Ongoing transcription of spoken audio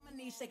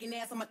knees, shaking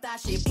ass on my thigh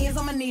shit. Hands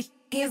on my knees,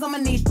 hands on my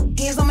knees,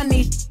 hands on my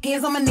knees,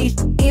 hands on my knees,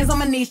 hands on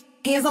my knees,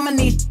 hands on my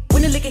knees.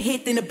 When the liquor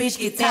hit, then the bitch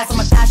get tired on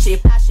my thigh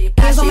shit.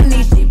 Hands on my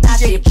knees, thigh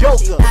shit,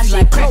 Joker,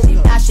 like crack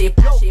shit, thigh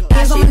shit.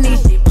 Hands on my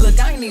knees. Look,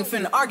 I ain't even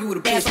finna argue with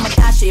a bitch on my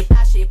thigh shit.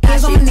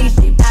 Hands on my knees,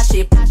 thigh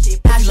shit,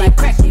 like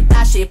crack shit,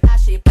 thigh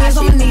shit. Hands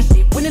on my knees.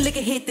 When the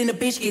liquor hit, then the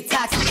bitch get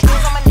toxic.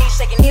 Hands on my knees,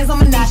 shaking hands on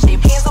my knees,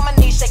 hands on my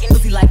knees, shaking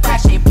pussy like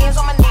crack shit. Hands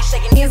on my knees,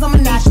 shaking hands on my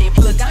knees.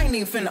 Look, I ain't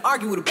even finna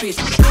argue with a bitch.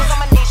 Hands on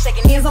my knees,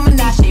 shaking hands on my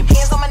knees,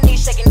 hands on my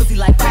knees, shaking pussy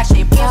like crack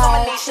shit. Hands on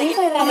my knees, shaking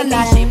on my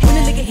knees. When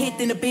the liquor hit,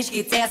 then the bitch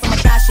get ass on my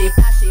thigh shit.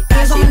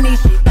 Hands on my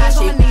knees,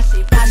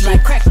 pussy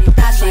like crack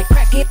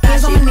shit,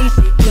 hands on my knees.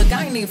 Look,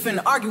 I ain't even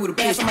finna argue with a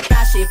bitch on my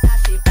thigh shit.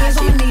 Hands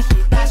on my knees,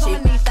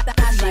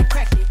 pussy like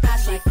crack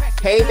shit.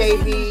 Hey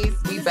babies,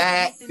 we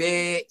back,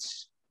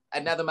 bitch.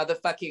 Another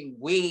motherfucking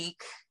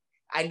week.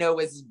 I know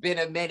it's been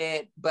a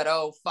minute, but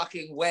oh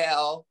fucking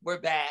well, we're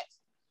back.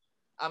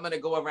 I'm gonna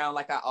go around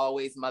like I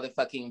always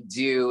motherfucking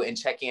do and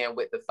check in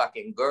with the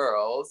fucking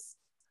girls.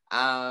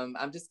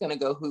 I'm just gonna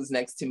go who's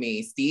next to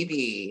me.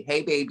 Stevie,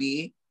 hey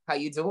baby, how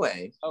you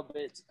doing? Oh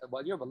bitch,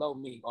 well you're below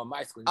me on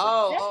my screen.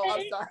 Oh,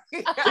 I'm sorry.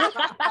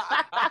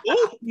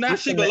 Ooh, now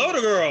she below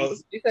the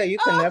girls. You say you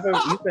can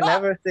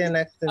never stand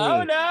next to me.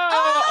 Oh no,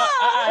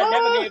 I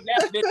never gave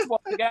that bitch one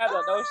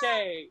together. No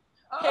shade.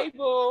 Hey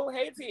boo,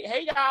 hey T,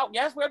 hey y'all.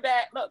 Yes, we're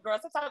back. Look,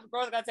 girls, sometimes the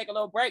girls gotta take a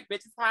little break.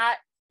 Bitch, it's hot.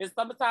 It's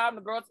summertime.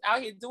 The girls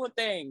out here doing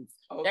things.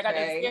 Okay. They got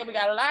that skin. We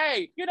got a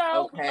light. You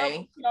know,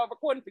 okay.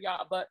 Recording for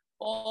y'all. But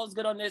all's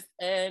good on this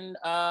end.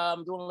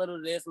 Doing a little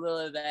of this, a little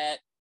of that.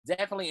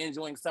 Definitely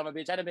enjoying summer,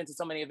 bitch. I've been to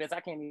so many events I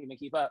can't even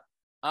keep up.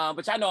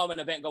 But y'all know I'm an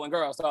event going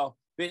girl. So,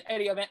 bitch,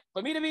 any event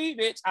for me to be,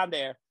 bitch, I'm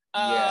there.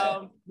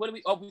 What do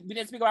we? Oh, we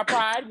didn't speak about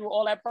Pride. We were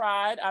all at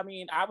Pride. I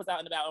mean, I was out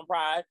and about on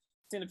Pride.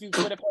 Seen a few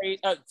Twitter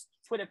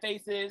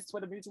faces,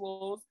 Twitter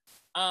mutuals,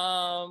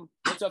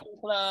 went to a few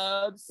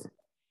clubs.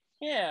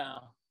 Yeah.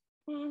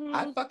 Mm-hmm.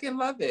 I fucking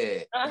love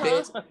it.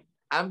 Bitch,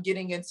 I'm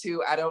getting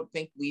into, I don't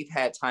think we've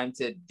had time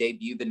to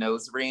debut the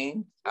nose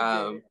ring.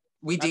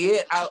 We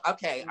did?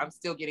 Okay, I'm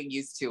still getting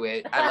used to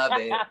it. I love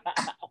it.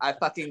 I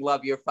fucking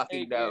love your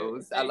fucking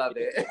nose. I love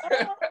it.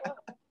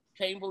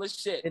 Painful as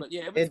shit, but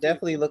yeah. It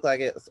definitely looked like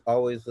it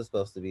always was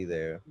supposed to be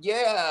there.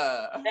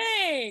 Yeah.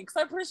 Thanks.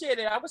 I appreciate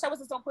it. I wish I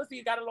was some pussy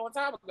you got a long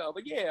time ago,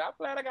 but yeah, I'm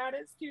glad I got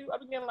it. It's cute. I've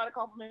been getting a lot of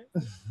compliments.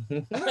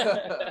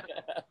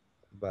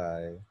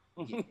 Bye.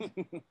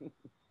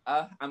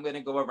 I'm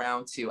gonna go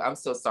around to, I'm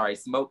so sorry,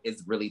 Smoke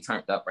is really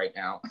turned up right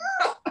now.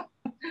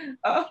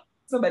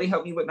 Somebody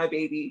help me with my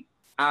baby.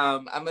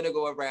 I'm gonna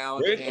go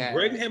around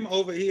bring him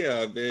over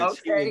here, bitch.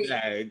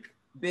 Okay.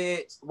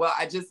 Bitch. Well,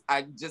 I just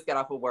got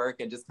off of work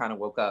and just kind of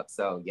woke up,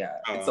 so yeah,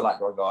 it's a lot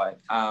going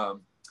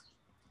on.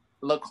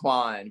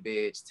 Laquan,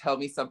 bitch, tell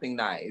me something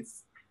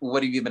nice.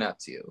 What have you been up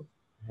to?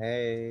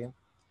 Hey.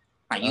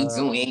 How you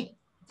doing?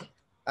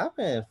 I've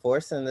been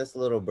forcing this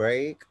little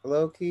break,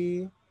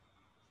 low-key.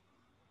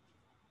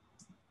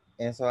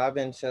 And so I've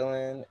been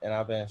chilling and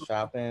I've been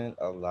shopping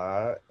a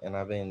lot and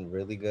I've been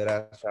really good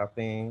at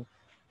shopping.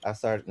 I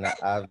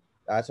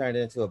turned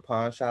into a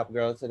pawn shop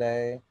girl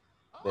today.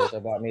 Bitch, I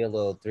bought me a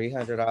little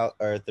 $300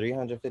 or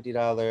 $350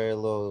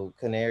 little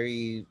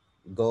canary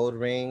gold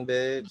ring,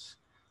 bitch.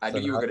 I knew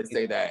you were gonna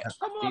say that.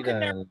 Come on,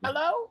 canary.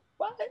 Hello?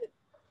 What?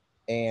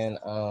 And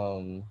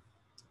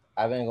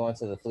I've been going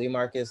to the flea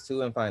markets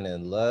too and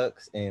finding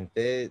looks and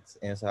fits.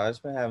 And so I've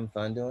just been having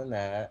fun doing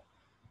that.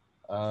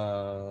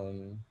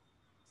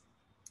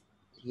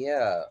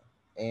 Yeah,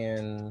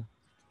 and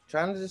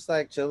trying to just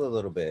like chill a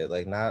little bit,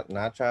 like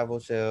not travel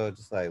chill,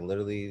 just like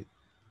literally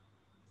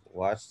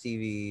watch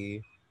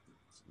TV,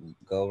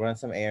 go run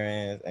some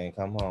errands, and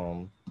come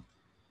home.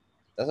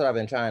 That's what I've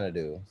been trying to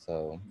do.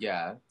 So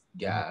yeah.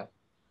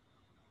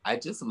 I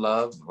just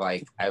love,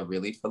 like, I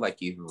really feel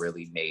like you've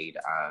really made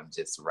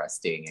just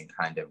resting and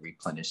kind of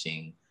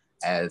replenishing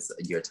as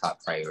your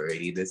top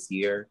priority this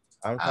year.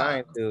 I'm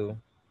trying to.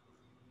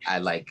 I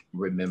like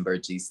remember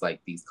just like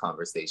these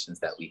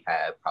conversations that we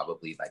had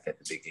probably like at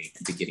the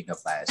beginning of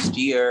last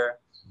year,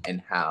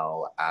 and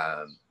how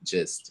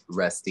just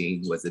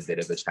resting was a bit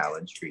of a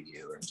challenge for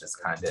you, and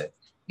just kind of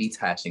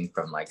detaching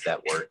from like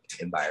that work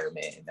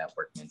environment and that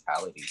work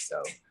mentality.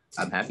 So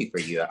I'm happy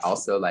for you.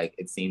 Also, like,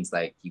 it seems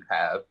like you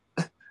have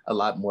a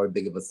lot more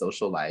big of a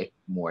social life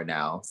more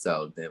now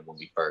so than when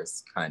we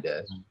first kind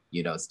of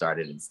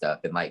started and stuff,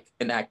 and like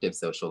an active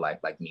social life,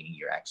 like meaning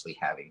you're actually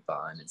having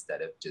fun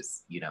instead of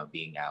just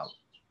being out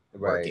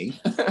working.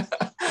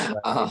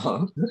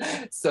 Right.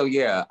 So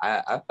yeah,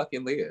 I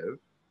fucking live.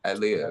 I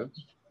live.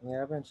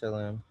 Yeah, I've been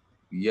chilling.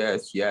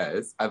 Yes.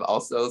 I've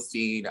also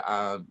seen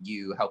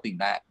you helping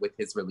Matt with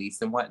his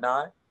release and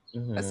whatnot.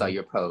 I saw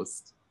your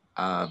post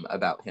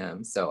about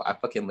him, so I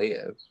fucking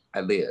live. I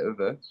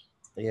live.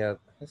 Yeah,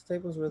 his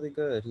tape was really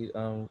good. He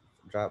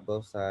dropped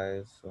both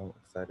sides, so I'm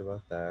excited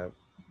about that.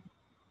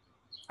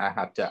 I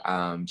have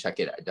to check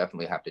it. I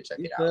definitely have to check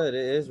it out. Good.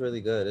 It is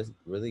really good. It's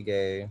really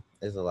gay.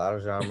 There's a lot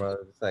of genre.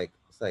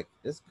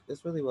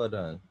 It's really well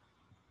done.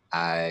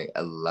 I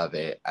love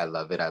it. I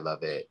love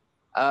it.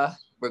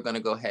 we're gonna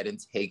go ahead and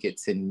take it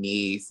to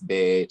Nice,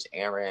 bitch.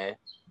 Aaron,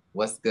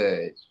 what's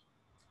good?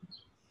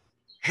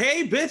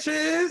 Hey,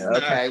 bitches.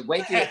 Okay,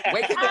 wake it the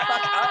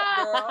fuck up,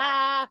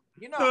 girl.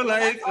 You know,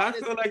 I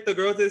feel like the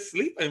girls is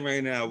sleeping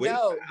right now. When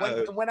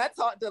I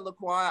talk to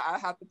Laquan, I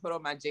have to put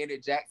on my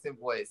Janet Jackson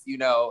voice, you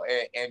know,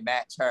 and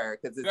match her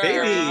because it's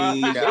baby,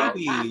 you know.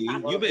 baby.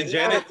 You've been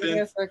Janet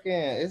since.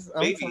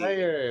 I'm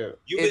tired.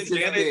 You've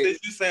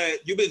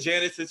been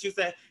Janet since you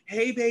said,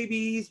 "Hey,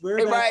 babies,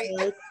 we're back."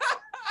 Right.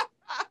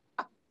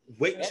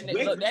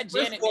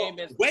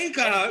 Wake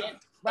up.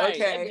 Right.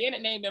 Okay. That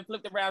Janet name been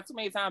flipped around too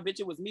many times.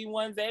 Bitch, it was me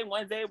one day it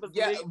was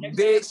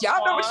bitch.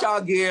 Y'all know what y'all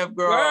give,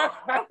 girl.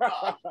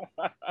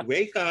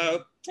 Wake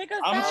up.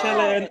 I'm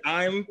chilling.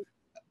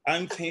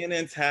 I'm tan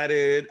and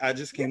tatted. I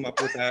just came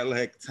up with that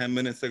like 10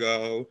 minutes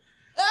ago.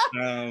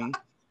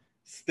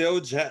 Still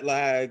jet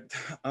lagged.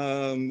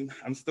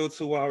 I'm still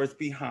 2 hours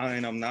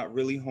behind. I'm not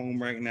really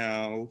home right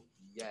now.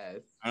 Yes.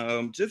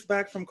 Just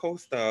back from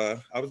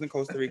Costa. I was in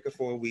Costa Rica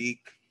for a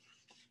week.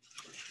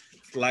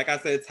 Like I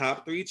said,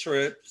 top 3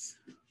 trips.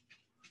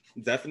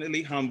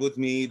 Definitely humbled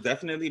me.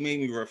 Definitely made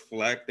me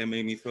reflect and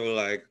made me feel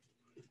like,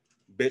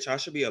 bitch, I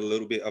should be a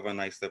little bit of a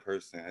nicer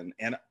person.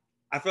 And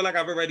I feel like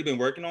I've already been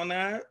working on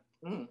that.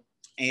 Mm.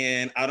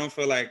 And I don't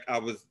feel like I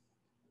was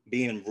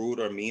being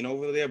rude or mean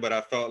over there, but I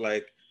felt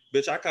like,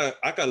 bitch, I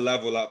could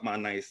level up my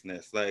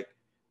niceness. Like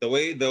the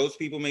way those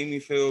people made me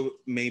feel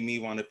made me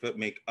want to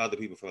make other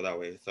people feel that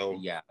way. So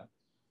yeah.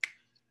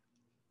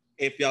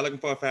 If y'all looking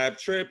for a fab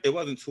trip, it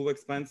wasn't too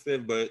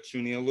expensive, but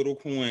you need a little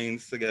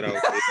coins to get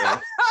out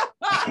there.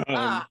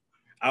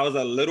 I was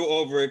a little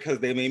over it because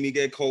they made me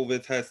get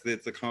COVID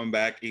tested to come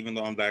back, even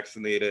though I'm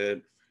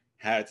vaccinated.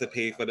 Had to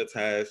pay for the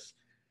test,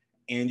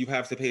 and you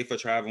have to pay for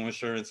travel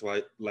insurance,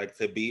 like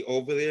to be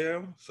over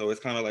there. So it's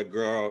kind of like,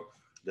 girl,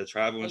 the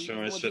travel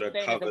insurance should have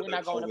covered the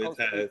COVID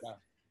test.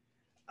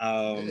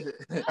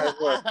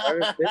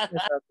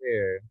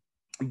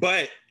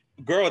 But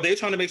girl, they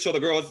trying to make sure the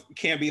girls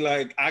can't be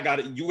like,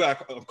 you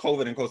got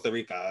COVID in Costa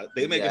Rica.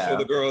 They making sure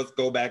the girls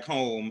go back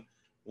home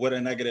with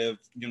a negative,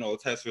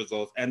 test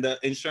results. And the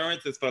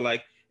insurance is for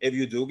like, if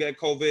you do get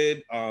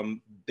COVID,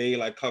 they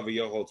like cover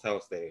your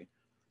hotel stay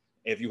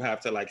if you have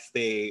to like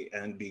stay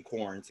and be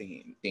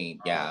quarantined.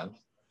 Yeah.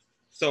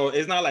 So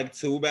it's not like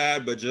too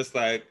bad, but just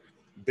like,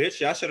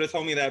 bitch, y'all should have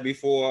told me that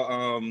before,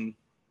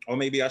 or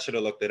maybe I should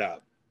have looked it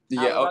up.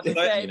 Yeah,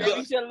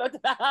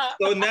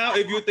 so now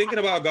if you're thinking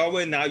about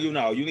going, now you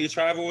need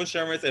travel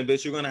insurance, and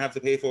bitch, you're gonna have to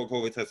pay for a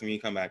COVID test when you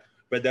come back.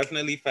 But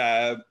definitely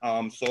fab.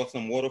 Saw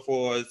some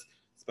waterfalls,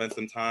 spent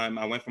some time.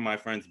 I went for my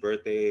friend's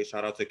birthday.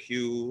 Shout out to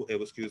Q. It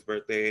was Q's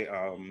birthday.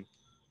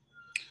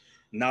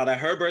 Now that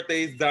her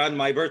birthday's done,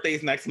 my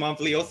birthday's next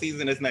month. Leo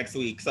season is next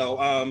week. So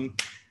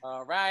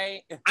all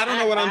right. I don't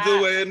know what I'm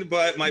doing,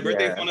 but my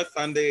birthday's on a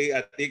Sunday.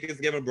 I think it's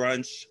giving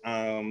brunch.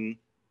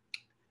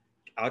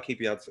 I'll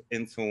keep you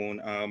in tune.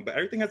 But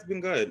everything has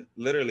been good.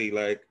 Literally,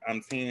 like,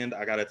 I'm tanned.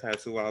 I got a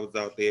tattoo. I was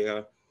out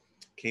there.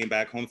 Came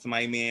back home to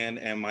my man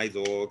and my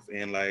dogs.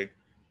 And, like,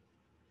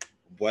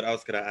 what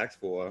else could I ask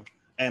for?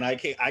 And I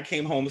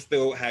came home,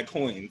 still had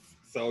coins.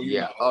 So,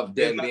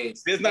 there's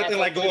nothing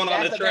like going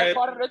on a trip.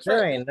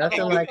 There ain't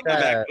nothing like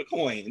that. The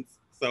coins.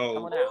 So,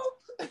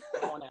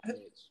 come on out,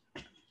 bitch.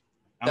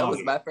 That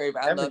was my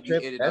favorite. I love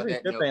you. Every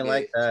trip ain't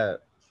like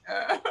that.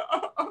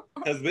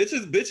 Because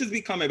bitches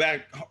be coming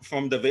back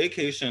from the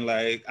vacation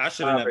like I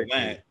should have never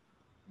went.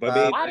 But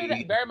baby,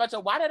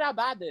 why did I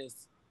buy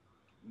this?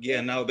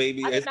 Yeah, no,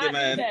 baby, it's good,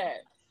 man.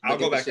 I'll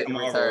go back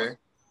tomorrow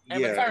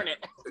and return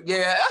it.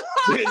 Yeah.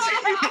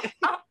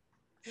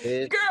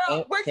 Bitch,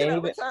 girl, where can I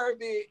return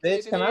it?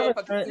 Bitch, can I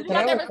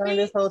return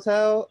this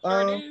hotel?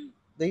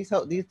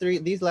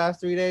 These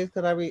last 3 days,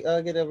 could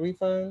I get a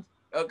refund?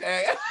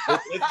 Okay.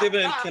 It's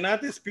given. Can I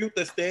dispute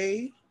the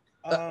stay?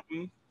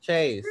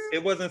 Chase.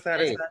 It wasn't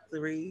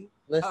satisfactory.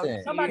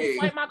 Listen. Somebody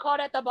swipe my card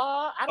at the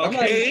bar. I don't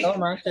know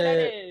my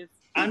shit.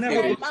 I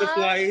never booked the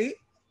flight.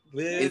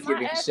 It's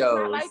giving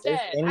shows. Like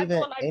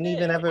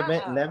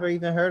never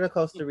even heard of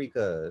Costa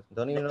Rica.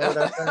 Don't even know what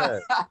I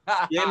said.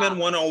 Scamming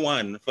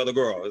 101 for the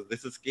girls.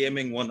 This is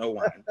scamming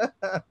 101.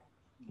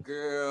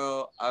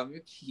 Girl, I'm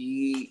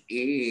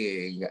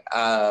kidding.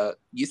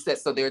 You said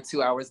so they're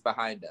 2 hours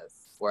behind us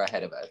or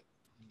ahead of us.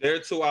 They're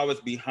 2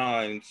 hours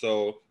behind,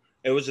 so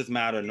it was just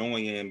mad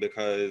annoying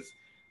because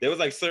there was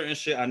like certain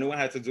shit I knew I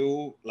had to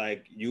do,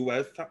 like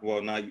US time.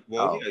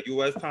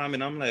 US time,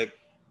 and I'm like,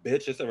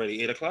 bitch, it's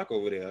already 8 o'clock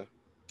over there.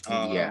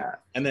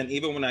 And then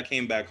even when I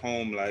came back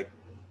home, like,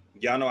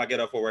 y'all know I get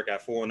up for work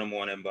at 4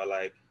 a.m, but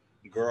like,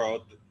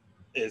 girl,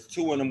 it's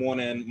 2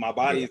 a.m. My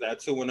body's at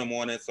 2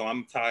 a.m, so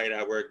I'm tired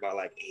at work by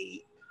like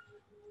 8.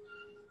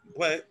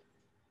 But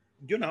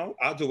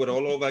I'll do it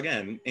all over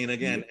again and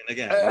again and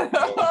again. So,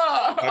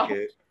 fuck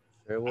it.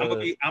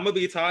 I'm gonna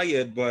be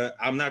tired, but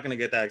I'm not gonna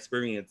get that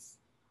experience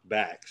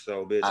back.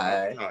 So, bitch,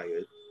 I'm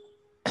tired.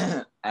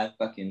 I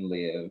fucking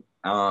live.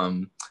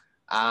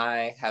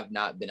 I have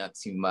not been up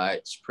too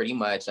much. Pretty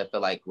much, I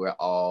feel like we're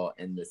all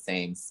in the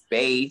same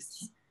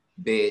space.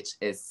 Bitch,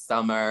 it's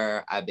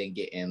summer. I've been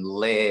getting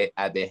lit.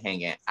 I've been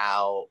hanging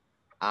out.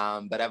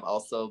 But I've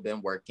also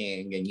been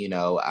working, and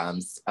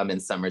I'm in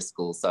summer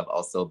school, so I've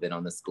also been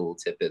on the school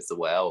tip as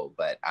well.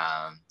 But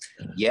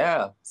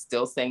yeah,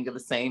 still singing the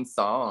same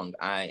song.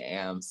 I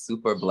am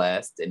super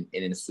blessed and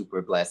in a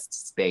super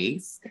blessed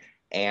space,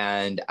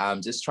 and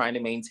I'm just trying to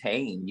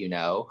maintain,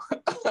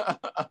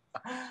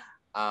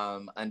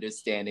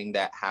 understanding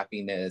that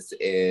happiness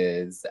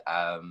is,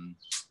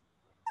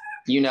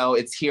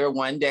 it's here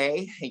one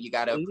day, and you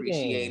got to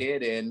appreciate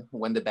it. And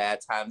when the bad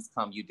times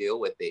come, you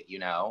deal with it,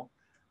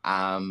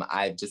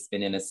 I've just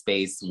been in a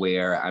space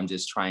where I'm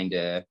just trying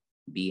to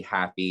be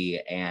happy,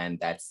 and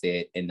that's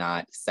it, and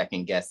not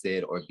second guess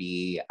it or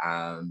be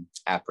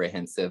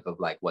apprehensive of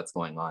like what's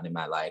going on in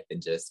my life,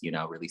 and just,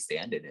 really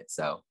stand in it.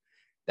 So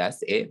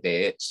that's it,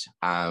 bitch.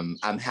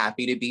 I'm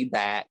happy to be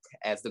back.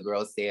 As the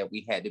girl said,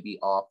 we had to be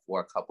off for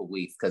a couple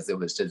weeks because it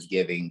was just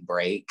giving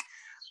break.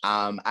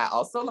 I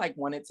also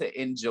wanted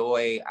to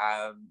enjoy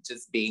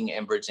just being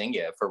in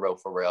Virginia for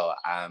real.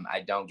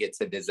 I don't get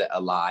to visit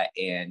a lot,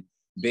 and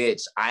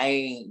bitch, I'll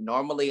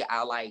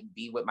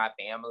be with my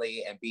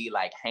family and be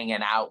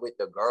hanging out with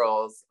the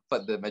girls for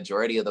the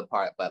majority of the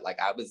part, but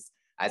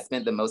I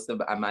spent the most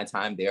of my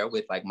time there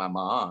with my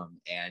mom,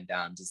 and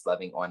just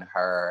loving on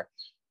her,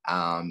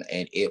 and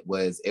it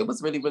was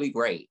really, really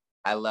great.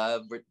 I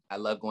love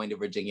going to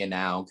Virginia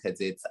now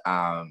because it's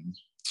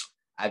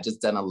I've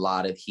just done a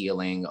lot of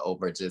healing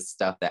over just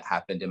stuff that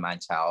happened in my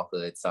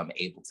childhood, so I'm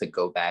able to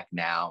go back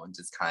now and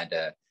just kind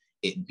of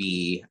it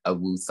be a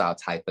woo-saw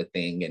type of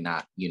thing, and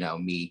not,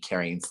 me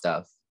carrying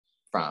stuff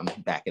from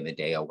back in the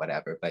day or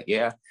whatever. But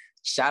yeah,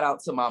 shout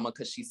out to mama,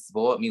 because she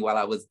spoiled me while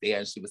I was there,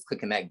 and she was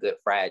cooking that good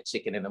fried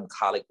chicken and them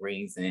collard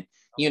greens and,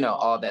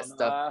 all that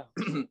stuff.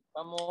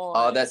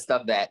 All that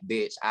stuff that,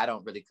 bitch, I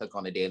don't really cook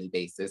on a daily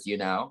basis,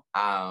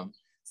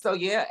 So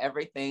yeah,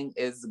 everything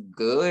is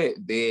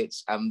good,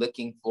 bitch. I'm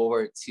looking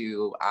forward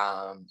to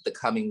the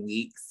coming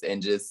weeks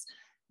and just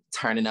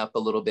turning up a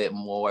little bit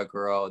more,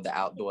 girl. The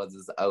outdoors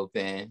is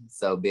open.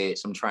 So,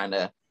 bitch, I'm trying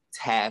to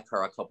tag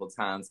her a couple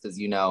times because,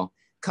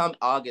 come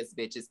August,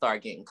 bitch, it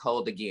start getting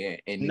cold again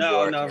in New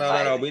York.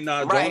 No. We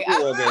not. Right.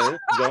 Don't do August.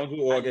 Don't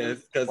do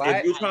August. Because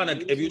if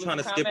you're trying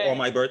to skip on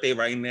my birthday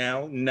right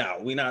now, no,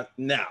 we not.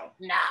 No.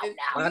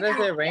 Why does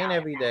it rain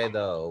every day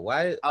though?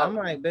 Why? I'm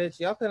like,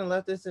 bitch, y'all couldn't have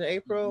left this in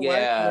April. Yeah. Why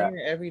is it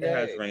raining every day?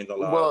 It has rained a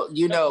lot. Well,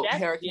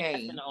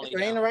 hurricane. It's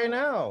raining right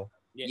now.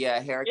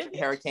 Yeah,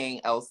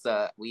 Hurricane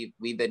Elsa.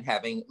 We've been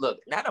having, look,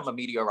 not I'm a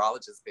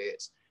meteorologist,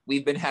 bitch.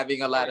 We've been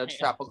having a lot of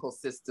tropical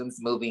systems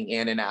moving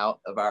in and out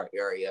of our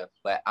area.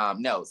 But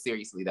no,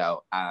 seriously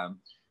though.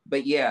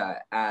 But yeah,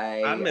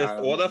 I missed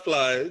all the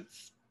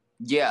floods.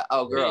 Yeah,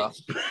 oh girl.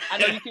 I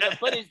know you see the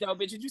footage though,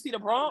 bitch. Did you see the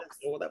Bronx?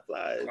 All the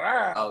floods.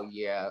 Oh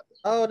yeah.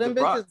 Oh, them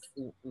bitches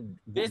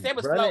Bitch,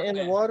 was running in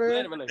the water.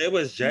 It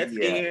was jet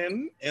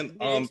skiing and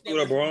through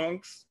the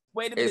Bronx.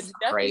 Wait a minute, it's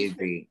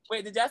crazy.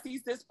 Wait, did y'all see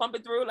sis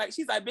pumping through?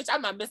 She's like, bitch,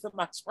 I'm not missing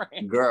my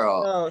train.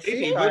 Girl. No,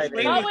 she's like,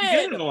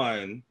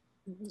 one.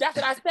 That's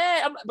what I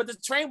said. But the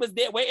train was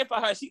there waiting for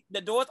her.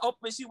 The doors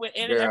open. She went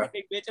in and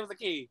everything, bitch. It was a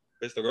key.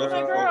 It's the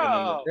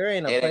girl. There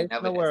ain't a place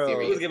in the world. She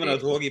was giving a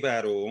doggy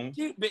battle.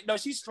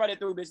 She strutted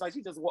through, bitch.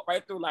 She just walked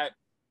right through,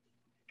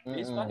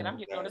 bitch, fucking, I'm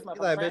getting on this motherfucker.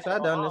 She's like, bitch,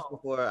 I've done this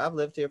before. I've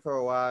lived here for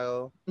a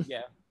while.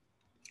 Yeah.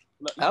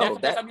 Look, that's the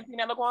first time you seen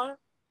that, Laquan?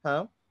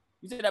 Huh?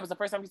 You said that was the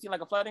first time you seen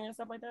a flooding and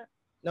stuff like that?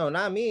 No,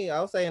 not me. I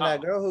was saying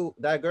that girl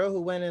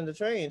who went in the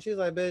train. She was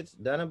like, "Bitch,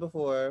 done it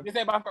before." This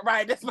ain't my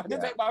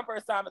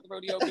first time at the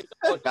rodeo.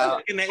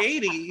 In the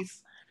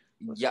 80s.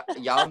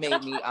 Y'all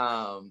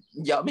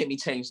made me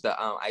change the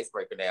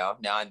icebreaker now.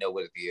 Now I know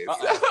what it is.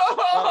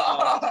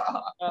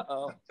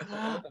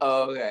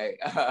 Okay.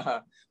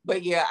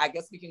 But yeah, I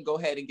guess we can go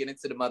ahead and get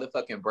into the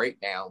motherfucking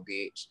breakdown,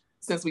 bitch.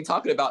 Since we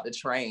talking about the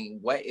train,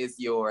 what is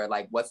your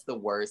what's the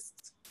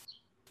worst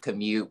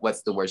commute?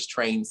 What's the worst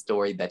train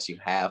story that you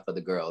have for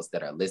the girls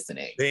that are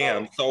listening?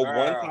 Damn. So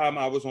one time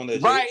I was on the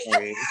J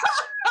train.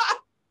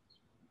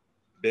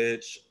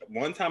 Bitch,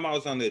 one time I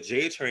was on the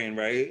J train,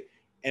 right?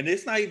 And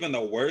it's not even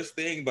the worst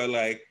thing, but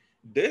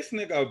this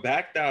nigga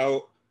backed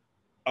out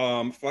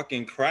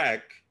fucking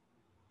crack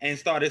and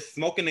started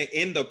smoking it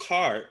in the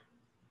car.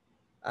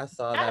 I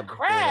saw that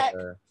crack.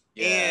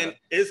 Yeah. And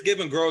it's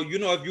giving, girl,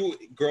 if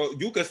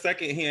you could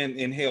secondhand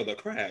inhale the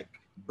crack.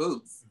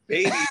 Boots.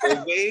 Baby,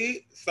 the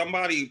way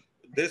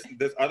this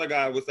other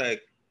guy was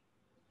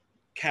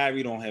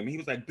carried on him. He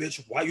was like,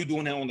 bitch, why you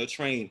doing that on the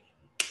train?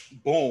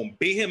 Boom.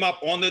 Beat him up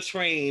on the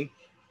train,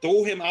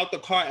 threw him out the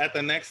car at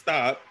the next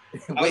stop.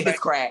 With his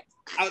crack.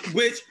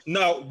 With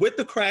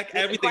the crack,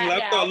 everything,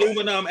 left the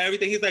aluminum,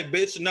 everything. He's like,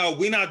 bitch, no,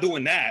 we not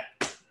doing that.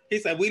 He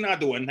said, we not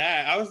doing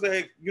that. I was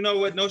like, you know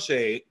what? No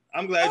shade.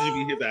 I'm glad you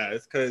beat his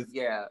ass, because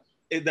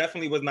it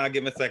definitely was not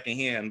given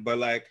secondhand.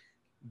 But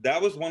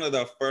that was one of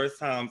the first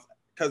times,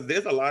 because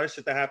there's a lot of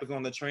shit that happens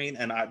on the train,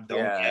 and I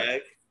don't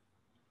gag,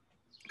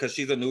 because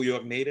she's a New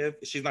York native.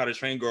 She's not a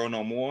train girl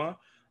no more.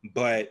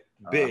 But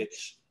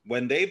bitch,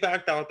 when they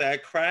backed out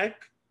that crack,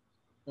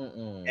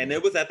 and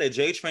it was at the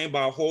J train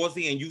by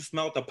Halsey, and you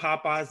smelled the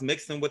Popeyes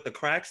mixing with the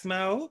crack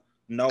smell.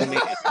 No,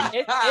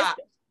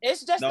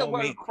 It's just the No,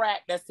 word me.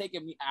 crack that's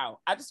taking me out.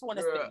 I just want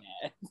to say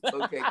that.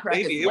 Okay, crack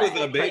Baby, is it was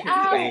whack. a big Crack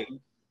is whack. thing.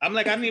 I'm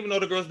like, I didn't even know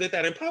the girls did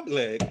that in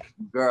public.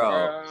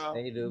 Girl,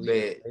 They do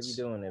bitch. they be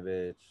doing it,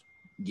 bitch.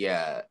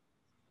 Yeah.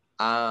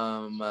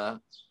 I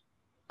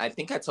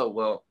think I told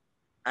Will,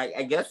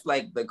 I guess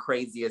like the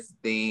craziest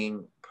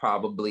thing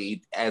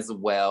probably as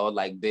well,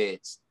 like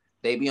bitch,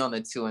 they be on the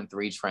 2 and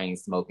 3 train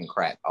smoking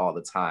crack all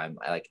the time,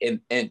 like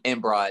in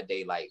broad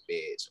daylight,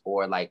 bitch,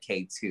 or like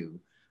K2.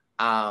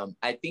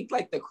 I think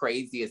like the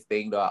craziest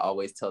thing though, I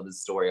always tell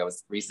this story. I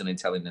was recently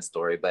telling this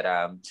story, but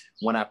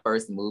when I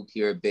first moved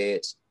here,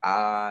 bitch,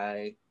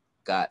 I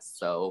got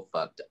so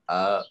fucked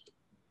up,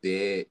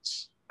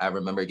 bitch. I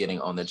remember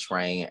getting on the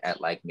train at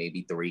like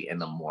maybe 3 in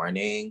the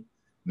morning.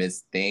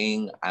 Miss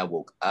Thing, I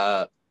woke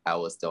up. I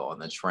was still on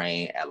the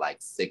train at like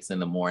 6 in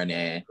the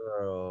morning.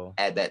 Girl.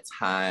 At that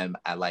time,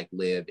 I like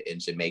lived in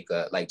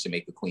Jamaica, like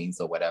Jamaica, Queens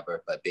or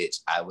whatever. But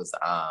bitch,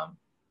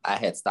 I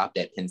had stopped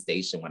at Penn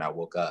Station when I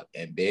woke up,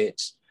 and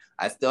bitch,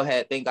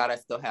 thank God I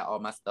still had all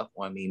my stuff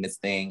on me, Miss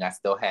Thing. I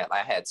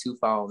had 2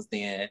 phones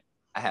then.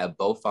 I had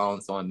both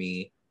phones on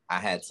me. I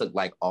had took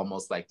like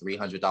almost like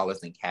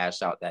 $300 in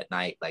cash out that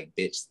night. Like,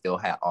 bitch, still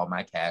had all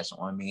my cash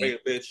on me.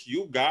 Wait, bitch,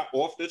 you got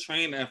off the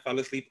train and fell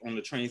asleep on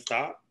the train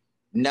stop?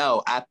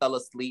 No, I fell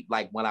asleep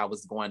like when I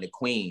was going to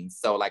Queens.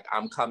 So like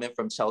I'm coming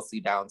from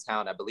Chelsea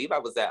downtown. I believe I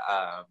was at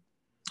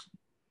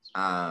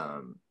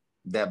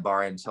that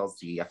bar in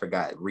Chelsea. I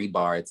forgot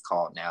Rebar it's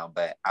called now,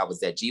 but I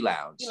was at G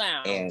Lounge.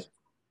 And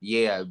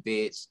yeah,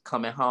 bitch,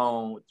 coming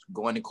home,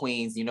 going to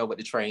Queens, you know what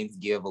the trains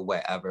give or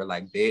whatever.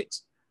 Like, bitch,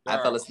 I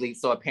fell asleep.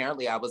 So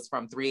apparently I was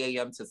from 3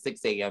 a.m. to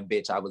 6 a.m.,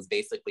 bitch. I was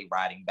basically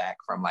riding back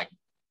from like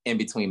in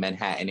between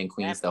Manhattan and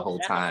Queens the whole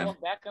time.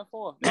 Back and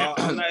forth. No,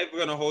 I'm not even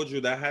gonna hold you.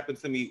 That happened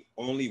to me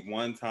only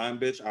one time,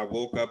 bitch.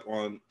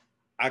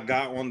 I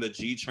got on the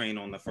G train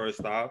on the first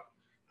stop.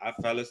 I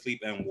fell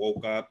asleep and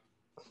woke up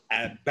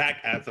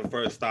back at the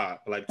first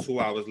stop, like 2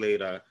 hours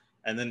later.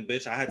 And then,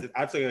 bitch,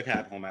 I took a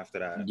cab home after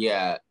that.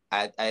 Yeah,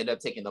 I ended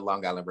up taking the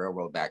Long Island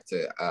Railroad back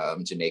to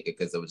Jamaica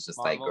because it was just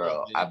like,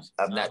 girl,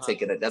 I'm not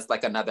taking it. That's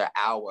like another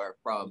hour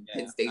from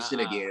Penn Station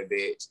again,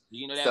 bitch.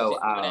 You know that. So,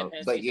 that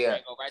but yeah,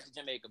 go right to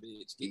Jamaica,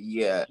 bitch.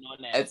 Yeah,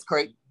 it's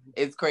crazy.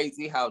 It's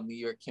crazy how New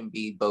York can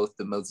be both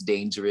the most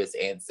dangerous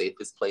and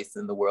safest place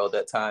in the world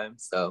at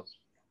times. So,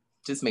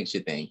 just makes you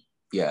think.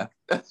 Yeah.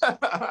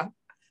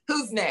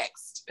 Who's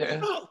next?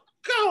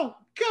 Go.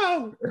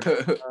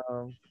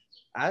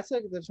 I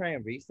took the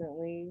train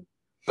recently.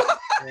 Oh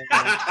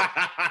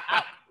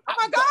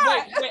my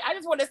God! Wait! I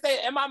just want to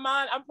say, in my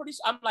mind, I'm pretty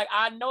sure. I'm like,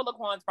 I know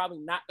Laquan's probably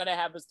not gonna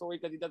have a story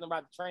because he doesn't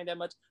ride the train that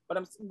much.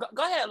 But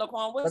go ahead,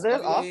 Laquan. But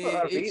there's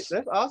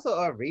also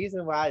a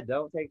reason why I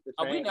don't take the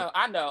train.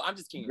 I know. I'm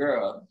just kidding,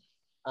 girl.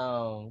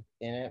 And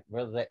it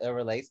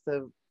relates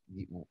to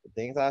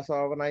things I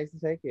saw when I used to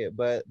take it.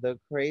 But the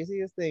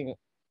craziest thing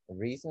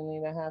recently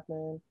that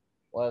happened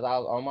was I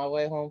was on my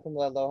way home from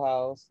Ludlow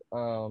House.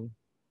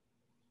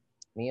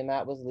 Me and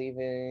Matt was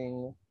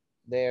leaving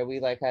there. We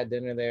like had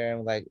dinner there,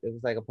 and like it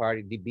was like a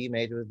party. B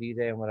Major was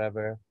DJ and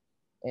whatever.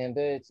 And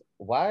bitch,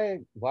 why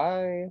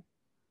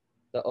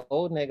the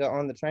old nigga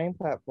on the train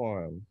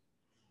platform?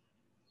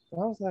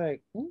 And I was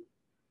like,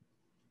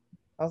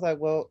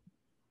 well,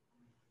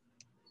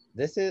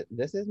 this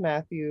is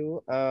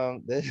Matthew.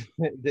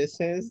 This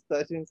is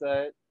such and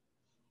such.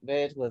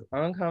 Bitch was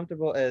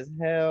uncomfortable as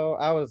hell.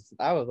 I was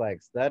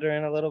like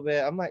stuttering a little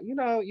bit. I'm like, you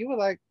were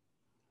like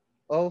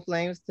old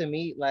flames to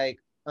meet like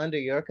under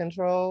your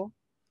control,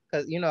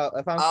 because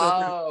if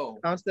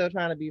I'm still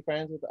trying to be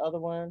friends with the other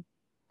one.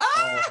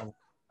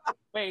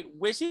 Wait,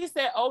 when she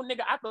said old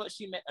nigga, I thought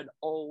she meant an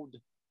old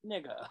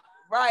nigga.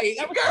 Right,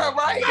 girl,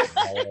 right.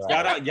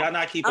 Y'all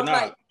not keeping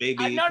up,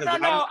 baby. No.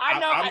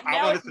 I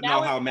wanted to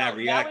know how Matt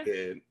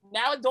reacted.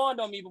 Now it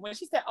dawned on me, but when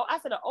she said, "Oh," I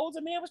said, "An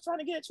older man was trying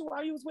to get at you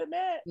while you was with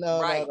Matt." No,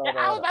 right. No.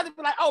 I was about to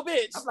be like, "Oh,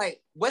 bitch." I'm like,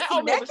 "What's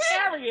he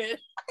naked?"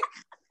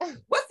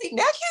 Was he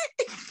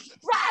naked?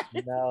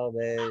 Right. No,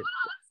 bitch.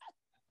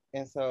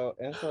 And so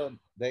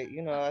they,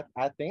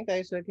 I think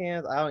they shook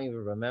hands. I don't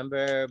even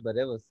remember, but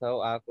it was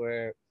so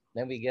awkward.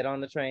 Then we get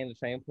on the train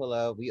pull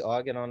up. We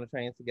all get on the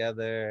train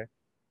together.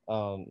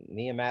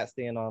 Me and Matt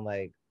staying on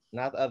like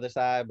not the other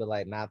side, but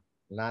like not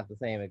the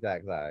same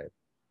exact side.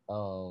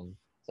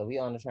 So we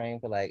on the train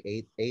for like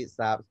eight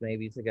stops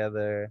maybe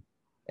together,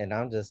 and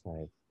I'm just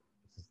like,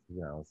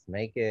 let's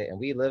make it. And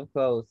we live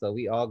close, so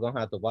we all gonna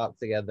have to walk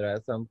together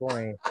at some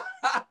point.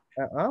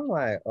 I'm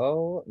like,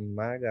 oh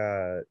my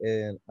God.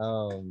 And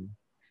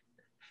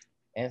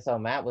so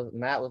Matt was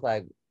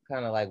like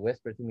kind of like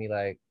whispered to me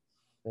like,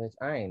 bitch,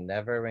 I ain't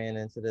never ran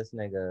into this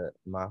nigga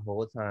my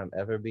whole time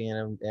ever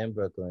being in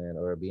Brooklyn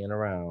or being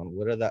around.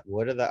 What are the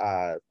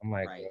odds? I'm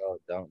like, right. Girl,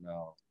 don't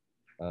know.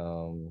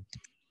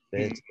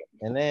 Bitch.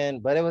 And then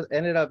but it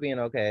ended up being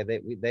okay.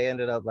 They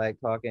ended up like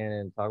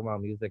talking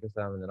about music or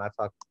something. And I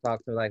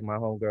talked to like my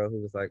homegirl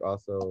who was like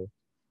also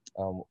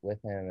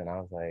with him, and I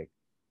was like,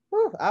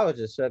 whew, I was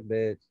just shook,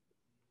 bitch.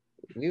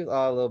 We was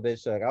all a little bit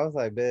shook. I was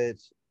like,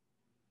 bitch,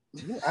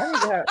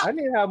 I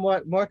need to have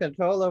more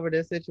control over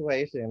this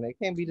situation. It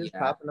can't be just Yeah.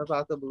 popping up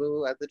out the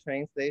blue at the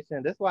train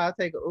station. That's why I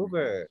take an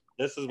Uber.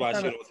 This is why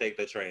she don't take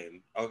the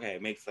train. Okay,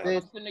 makes sense. Bitch.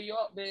 Welcome to New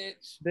York,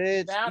 bitch.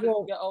 Bitch, Bound you to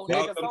don't- your old bitch,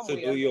 nigga Welcome to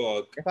somewhere. New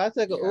York. if I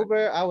took an Yeah.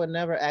 Uber, I would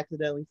never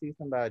accidentally see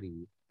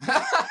somebody.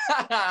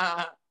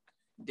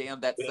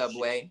 Damn that Bitch,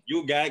 subway.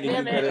 You gagging,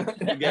 Damn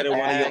you get it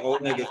one of your old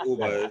niggas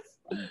Ubers.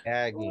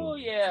 Gagging. Oh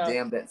yeah.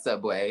 Damn that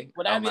subway.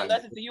 Would Oh that be a my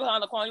lesson to you, huh,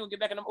 Laquan? You will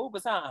get back in them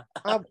Ubers, huh?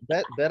 I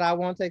bet I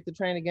won't take the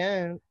train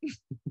again.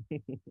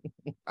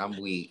 I'm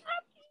weak.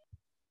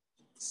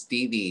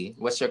 Stevie,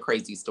 what's your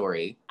crazy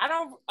story?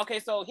 Okay,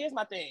 so here's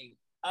my thing.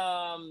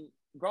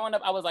 Growing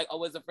up, I was like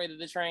always afraid of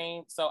the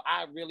train. So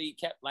I really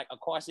kept like a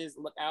cautious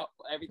lookout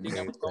for everything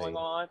that was going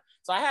on.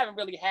 So I haven't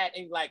really had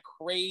any like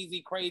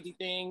crazy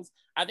things.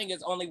 I think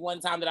it's only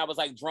one time that I was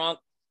like drunk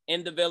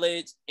in the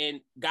village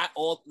and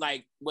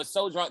was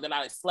so drunk that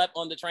I slept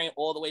on the train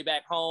all the way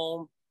back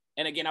home.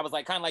 And again, I was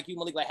like kind of like you,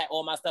 Malik, like had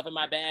all my stuff in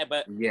my bag,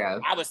 but Yeah.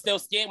 I was still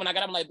scared when I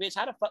got up. I'm like, bitch,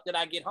 how the fuck did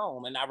I get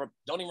home? And I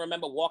don't even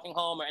remember walking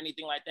home or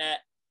anything like that.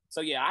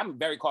 So yeah, I'm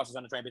very cautious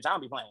on the train, bitch. I don't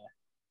be playing.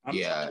 I'm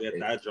trying to get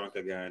that drunk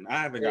again. I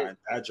haven't gotten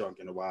that drunk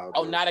in a while.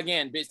 Oh, not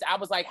again, bitch. I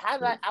was like,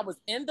 I was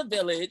in the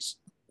village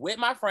with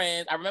my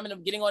friends. I remember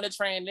them getting on the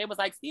train. They was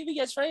like, Stevie,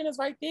 your train is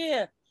right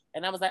there.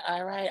 And I was like,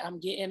 all right, I'm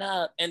getting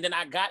up. And then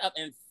I got up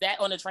and sat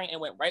on the train and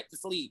went right to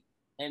sleep.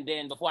 And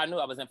then before I knew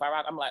I was in Fire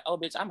Rock, I'm like, oh,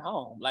 bitch, I'm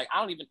home. Like,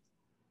 I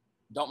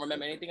don't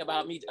remember anything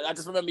about me. I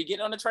just remember me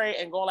getting on the train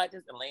and going like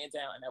this and laying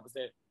down. And that was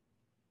it.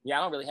 Yeah,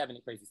 I don't really have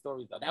any crazy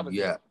stories, though. That was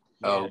yeah. it.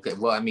 Oh, okay.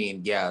 Well, I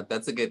mean, yeah,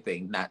 that's a good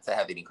thing not to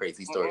have any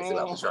crazy stories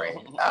about the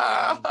train.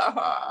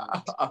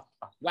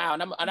 Wow,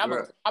 and I'm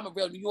a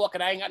real New Yorker.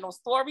 And I ain't got no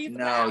stories.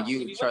 No, wow.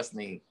 trust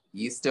me.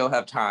 You still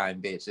have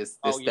time, bitch. It's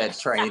Yeah. that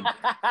train.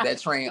 That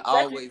train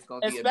always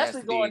gonna be a mess,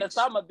 especially going to bitch.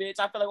 summer, bitch.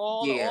 I feel like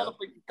all the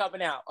freaks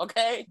coming out.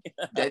 Okay.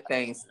 that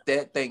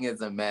thing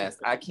is a mess.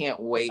 I can't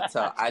wait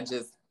till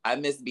I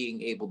miss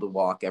being able to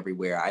walk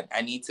everywhere.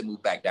 I need to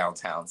move back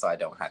downtown so I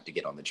don't have to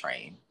get on the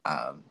train.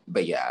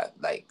 But yeah,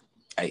 like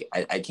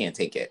I can't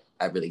take it.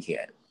 I really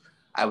can't.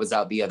 I was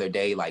out the other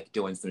day, like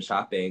doing some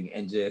shopping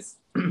and just,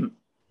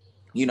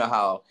 you know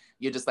how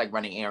you're just like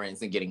running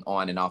errands and getting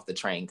on and off the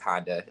train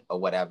kinda or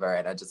whatever.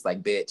 And I just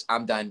like, bitch,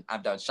 I'm done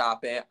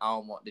shopping. I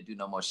don't want to do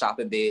no more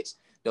shopping, bitch.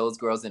 Those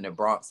girls in the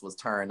Bronx was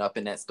turned up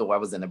in that store. I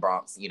was in the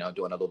Bronx, you know,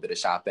 doing a little bit of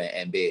shopping.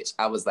 And bitch,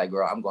 I was like,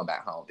 girl, I'm going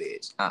back home,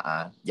 bitch.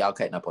 Y'all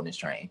cutting up on this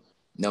train.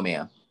 No,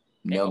 ma'am.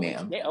 No,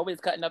 ma'am. They always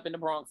cutting up in the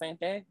Bronx, ain't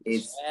they?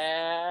 It's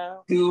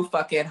too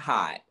fucking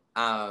hot.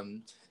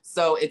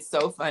 So it's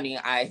so funny.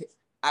 I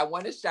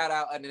want to shout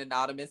out an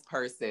anonymous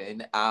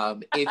person.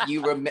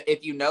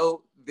 If you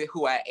know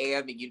who I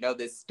am and you know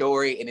this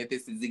story, and if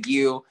this is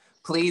you,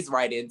 please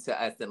write into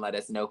us and let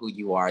us know who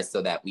you are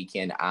so that we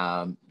can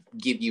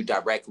give you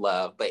direct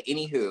love. But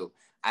anywho,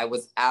 I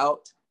was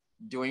out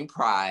during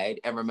Pride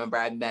and remember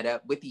I met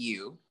up with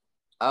you.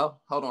 Oh,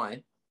 hold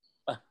on.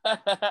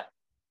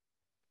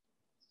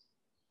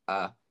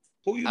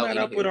 Who you met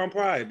up with on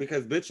Pride?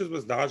 Because bitches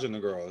was dodging the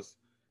girls.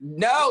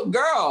 No,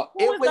 girl.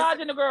 Who was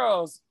dodging the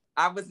girls?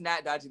 I was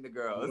not dodging the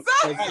girls.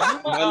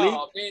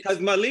 Because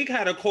Malik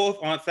had a cough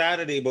on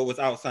Saturday but was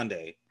out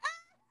Sunday.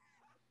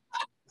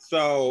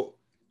 So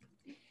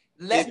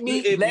if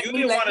you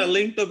didn't want to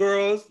link the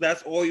girls,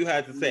 that's all you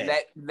had to say.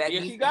 Let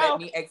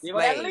me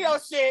explain. Leo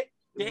shit.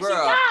 There Girl,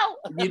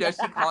 she go. You know,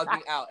 she called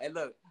me out. And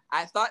look,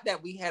 I thought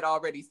that we had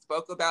already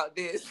spoke about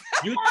this.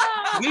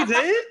 We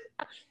did?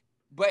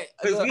 But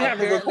because we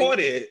haven't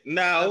recorded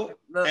now,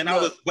 I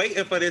was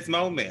waiting for this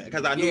moment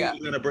because I knew you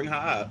were gonna bring her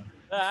up.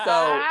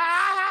 So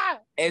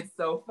it's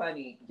so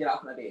funny. Get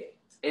off my bed.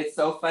 It's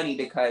so funny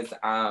because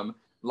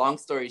long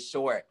story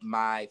short,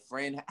 my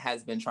friend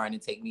has been trying to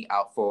take me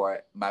out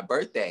for my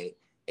birthday.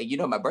 And you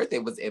know, my birthday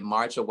was in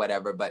March or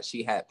whatever, but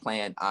she had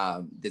planned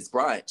this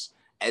brunch.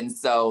 And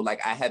so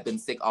like I had been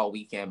sick all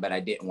weekend, but I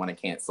didn't want to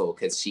cancel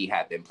because she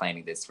had been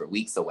planning this for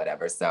weeks or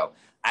whatever. So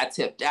I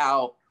tipped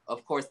out.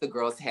 Of course, the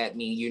girls had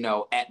me, you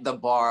know, at the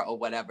bar or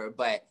whatever.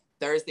 But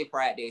Thursday,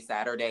 Friday,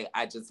 Saturday,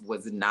 I just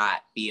was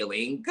not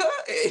feeling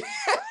good.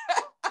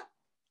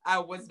 I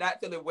was not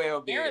feeling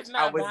well, bitch.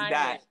 I was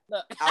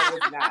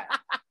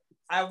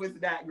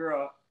not,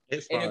 girl.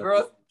 And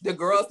the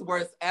girls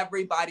were,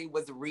 everybody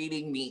was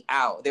reading me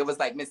out. There was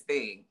like, Miss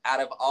Thing, out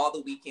of all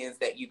the weekends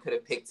that you could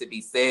have picked to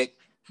be sick,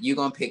 you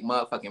gonna pick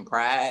motherfucking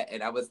Pride?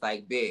 And I was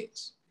like,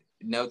 bitch,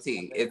 no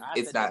tea.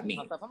 It's not me.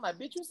 I'm like,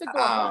 bitch, you sick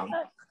girl.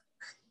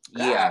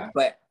 Yeah,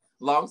 but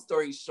long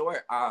story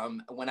short,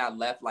 when I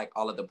left like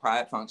all of the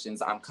Pride functions,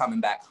 I'm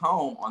coming back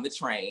home on the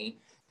train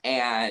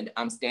and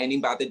I'm standing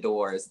by the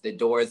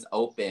doors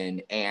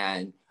open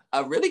and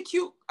a really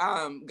cute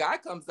guy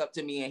comes up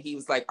to me and he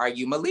was like, "Are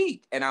you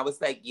Malik?" And I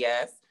was like,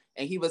 "Yes."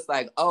 And he was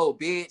like, "Oh,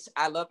 bitch,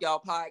 I love y'all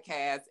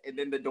podcast." And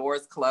then the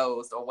doors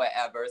closed or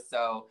whatever.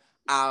 So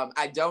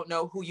I don't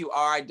know who you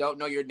are. I don't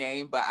know your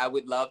name, but I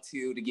would love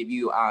to give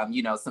you,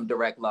 you know, some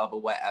direct love or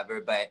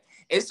whatever. But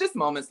it's just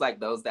moments like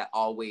those that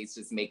always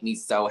just make me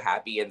so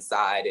happy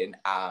inside. And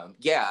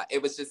yeah,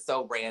 it was just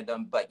so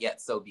random, but yet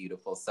so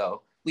beautiful.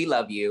 So we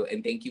love you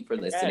and thank you for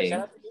listening. Yeah, shout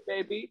out to you,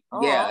 baby.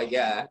 Yeah,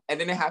 yeah. And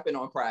then it happened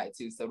on Pride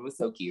too, so it was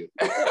so cute.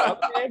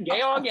 Okay,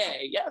 gay on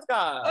gay. Yes,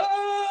 God.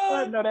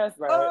 I know that's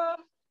right.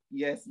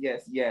 Yes.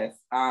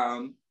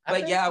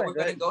 But yeah, we're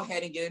gonna go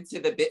ahead and get into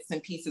the bits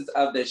and pieces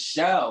of the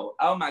show.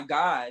 Oh my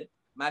God.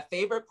 My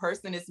favorite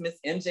person is Miss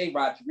MJ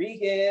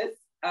Rodriguez.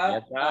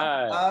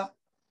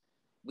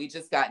 We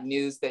just got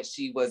news that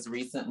she was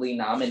recently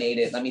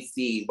nominated. Let me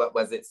see, what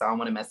was it? So I don't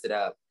want to mess it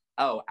up.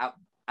 Oh,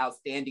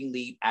 outstanding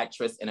lead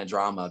actress in a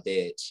drama,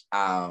 bitch.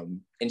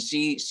 And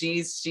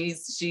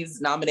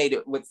she's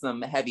nominated with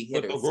some heavy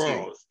hitters with the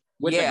girls.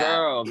 With the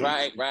girls,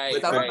 right.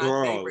 With some of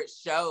my favorite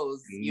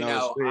shows, you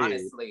know,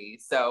 honestly.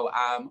 So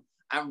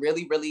I'm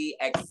really, really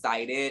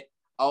excited.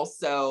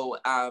 Also,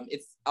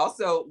 it's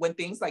also when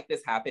things like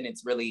this happen,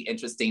 it's really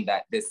interesting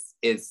that this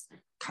is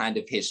kind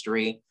of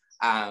history.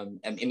 I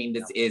mean,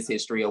 this is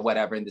history or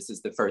whatever, and this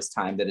is the first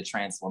time that a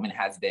trans woman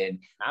has been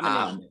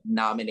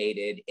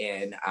nominated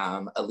in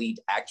a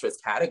lead actress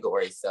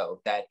category. So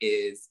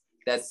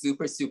that's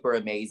super, super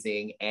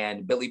amazing.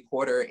 And Billy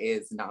Porter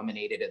is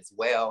nominated as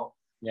well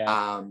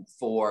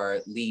for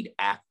lead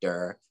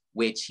actor,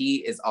 which he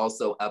is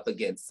also up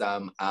against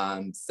some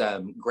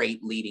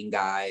great leading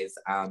guys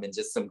and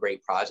just some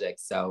great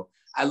projects. So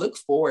I look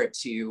forward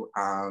to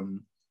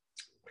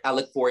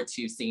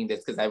seeing this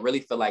because I really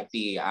feel like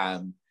the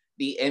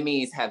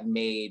Emmys have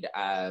made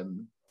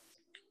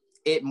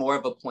it more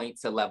of a point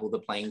to level the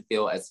playing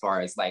field as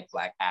far as like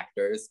Black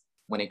actors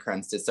when it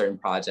comes to certain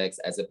projects,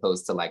 as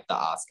opposed to like the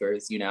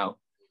Oscars. You know,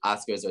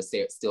 Oscars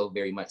are still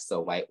very much so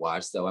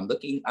whitewashed. So I'm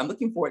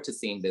looking forward to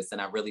seeing this, and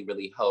I really,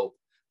 really hope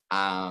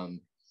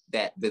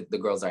that the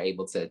girls are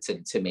able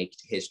to make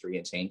history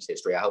and change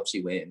history. I hope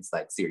she wins,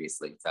 like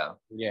seriously. So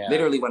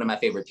literally one of my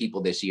favorite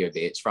people this year,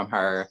 bitch, from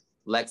her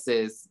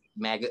Lexus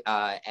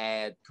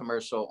ad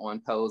commercial on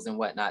Pose and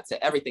whatnot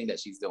to everything that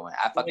she's doing.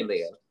 I fucking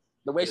live.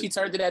 The way she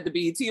turned it at the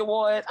BET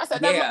Awards, I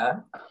said,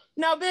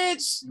 no,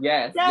 bitch.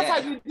 Yes, that's how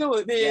you do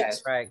it, bitch.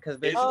 Yes. Right, because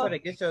bitch, you better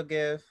get your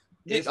gift.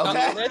 It's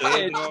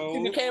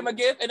she became a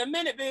gift in a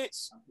minute,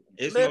 bitch.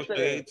 It's no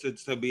shade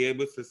to be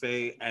able to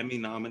say Emmy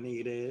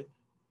nominated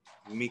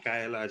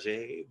Michaela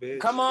J, bitch.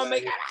 Come on,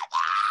 like,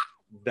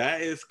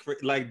 that is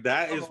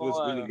what's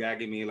really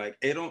gagging me. Like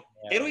it don't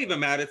even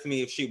matter to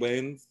me if she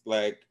wins,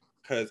 like.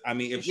 Because I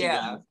mean, if she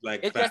wins,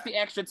 like it's just the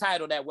extra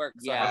title that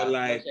works. Yeah,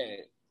 like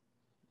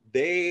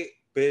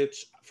bitch.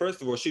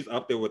 First of all, she's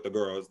up there with the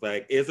girls.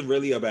 Like it's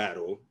really a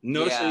battle.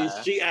 No,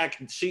 she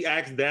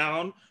acts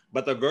down,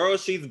 but the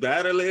girls she's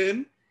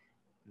battling,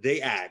 they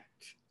act.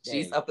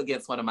 She's up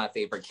against one of my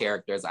favorite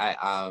characters.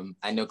 I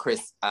know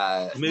Chris.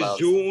 Miss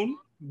June,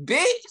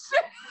 bitch.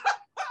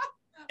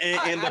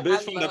 and the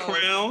bitch from The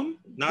Crown,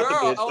 not the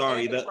bitch.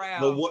 Sorry,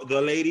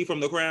 the lady from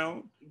The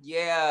Crown.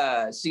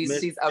 Yeah,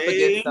 she's up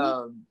against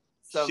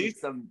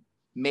some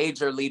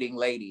major leading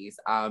ladies.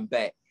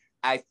 But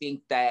I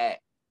think that,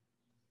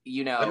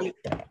 you know. Let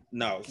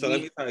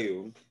me tell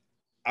you.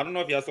 I don't know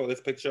if y'all saw this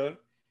picture.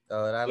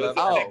 Oh, and I love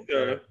this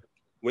picture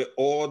with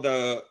all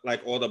the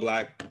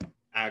Black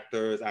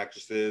actors,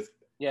 actresses,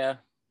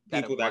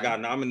 people that got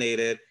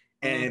nominated.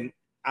 And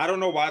I don't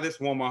know why this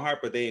warmed my heart,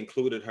 but they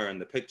included her in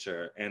the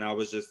picture. And I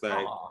was just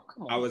like,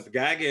 I was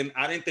gagging.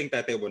 I didn't think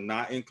that they would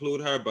not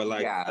include her, but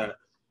like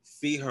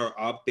see her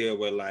up there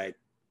with like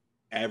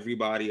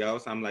everybody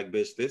else, I'm like,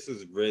 bitch, this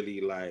is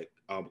really like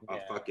a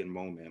fucking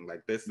moment.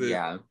 Like this is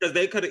because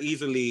they could have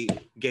easily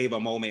gave a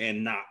moment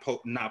and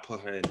not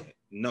put her in it.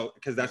 No,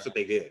 because that's what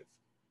they give.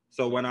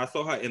 So when I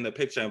saw her in the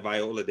picture and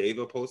Viola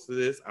Davis posted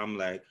this, I'm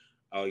like,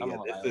 oh yeah,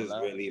 this is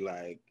really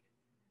like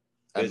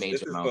a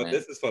major moment.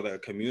 This is for the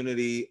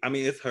community. I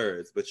mean, it's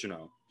hers, but you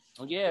know.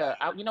 Yeah,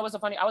 you know what's so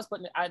funny? I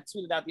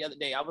tweeted out the other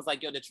day. I was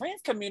like, yo, the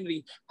trans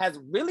community has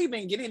really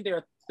been getting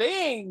their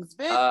things,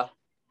 bitch.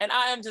 And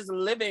I am just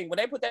living. When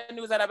they put that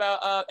news out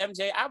about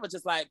MJ, I was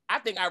just like, I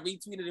think I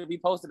retweeted and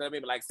reposted it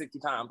maybe like 60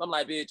 times. I'm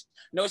like, bitch,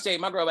 no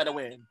shade, my girl better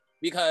win.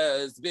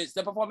 Because, bitch,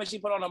 the performance she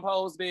put on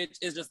Pose, bitch,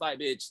 is just like,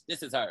 bitch,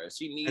 this is hers.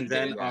 She needs it.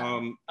 And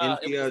then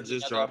India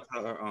just dropped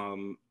her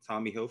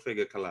Tommy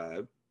Hilfiger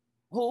collab.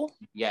 Who?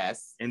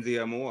 Yes.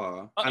 India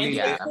Moore. Oh,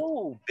 India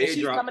cool.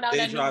 She's coming out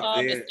that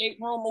new escape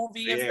room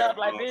movie and stuff.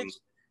 Like, bitch,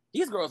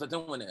 these girls are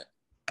doing it.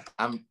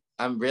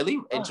 I'm really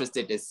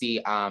interested to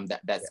see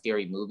that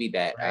scary movie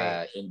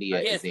that India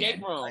is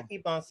in. I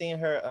keep on seeing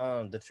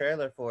her the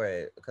trailer for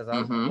it because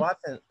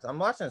I'm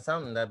watching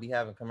something that be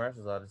having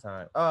commercials all the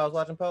time. Oh, I was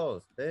watching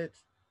Pose, bitch.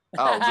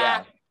 Oh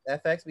yeah.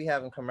 FX be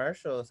having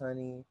commercials,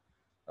 honey.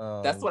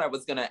 That's what I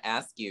was gonna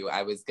ask you.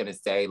 I was gonna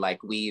say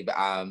like we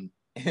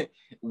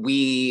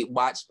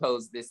watched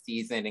Pose this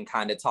season and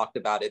kind of talked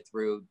about it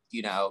through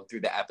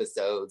the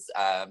episodes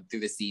through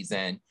the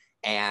season.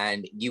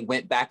 And you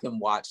went back and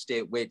watched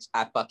it, which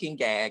I fucking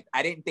gagged.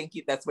 I didn't think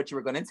that's what you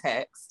were going to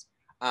text.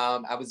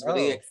 I was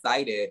really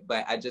excited,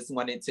 but I just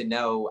wanted to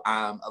know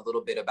a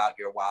little bit about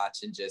your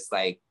watch and just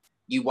like,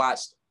 you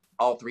watched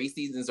all 3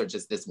 seasons or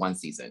just this one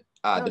season,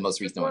 the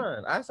most recent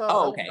one? I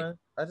saw.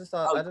 I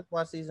just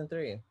watched season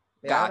 3.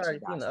 Yeah, I've already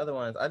seen the other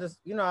ones. I just,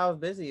 I was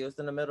busy. It was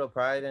in the middle of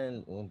Pride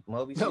and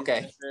Moby season. Okay.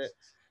 And shit.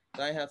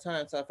 So I didn't have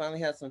time. So I finally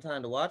had some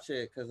time to watch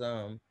it because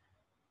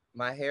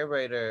my hair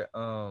braider,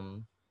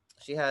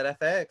 she had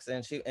FX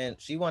and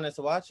she wanted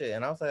to watch it.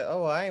 And I was like,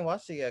 oh, well, I ain't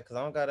watched it yet because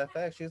I don't got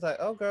FX. She was like,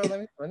 oh, girl, let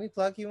me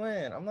plug you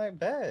in. I'm like,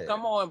 bet.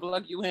 Come on,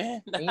 plug you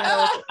in. And,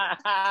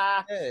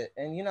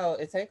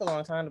 it take a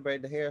long time to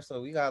braid the hair.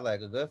 So we got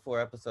like a good 4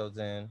 episodes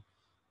in.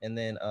 And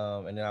then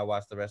I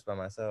watched the rest by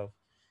myself.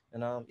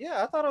 And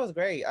I thought it was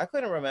great. I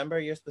couldn't remember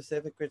your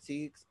specific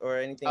critiques or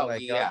anything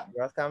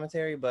y'all's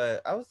commentary,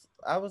 but I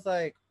was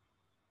like,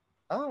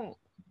 I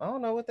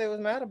don't know what they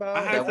was mad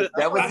about. That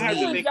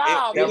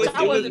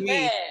was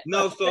me.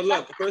 No, so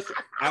look, first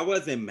I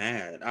wasn't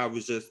mad. I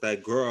was just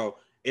like, girl,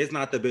 it's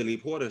not the Billy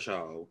Porter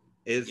show.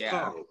 It's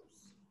Pose.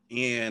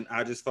 And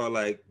I just felt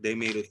like they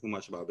made it too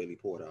much about Billy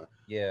Porter.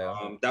 Yeah.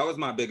 That was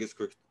my biggest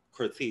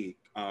critique.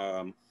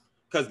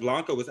 Because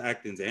Blanca was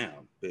acting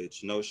down,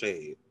 bitch. No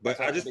shade, but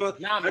I just felt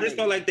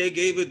like they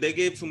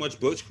gave too much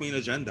Butch Queen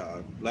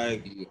agenda.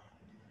 Like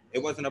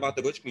it wasn't about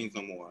the Butch Queens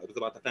no more. It was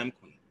about the Femme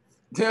Queens.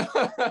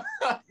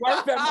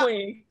 What Femme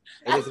Queen?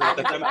 It was about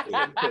the Femme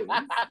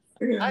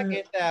Queens. I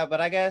get that,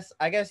 but I guess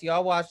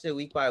y'all watched it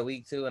week by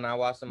week too, and I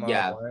watched them all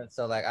at once.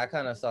 So like I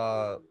kind of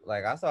saw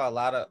a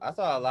lot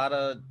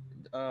of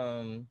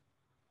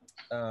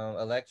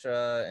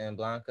Electra and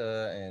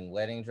Blanca and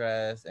Wedding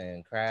Dress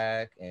and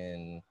Crack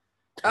and.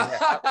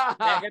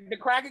 The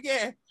crack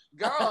again,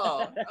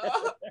 girl.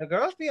 The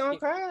girls be on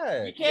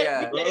crack. You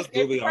can't. Girls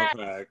do be on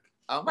crack.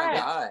 Oh my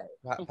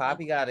god.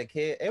 Poppy got a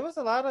kid. It was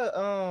a lot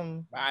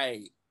of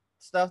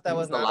stuff that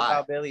was not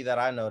about Billy that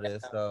I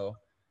noticed. So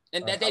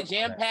and that they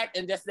jam packed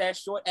in just that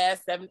short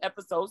ass 7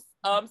 episodes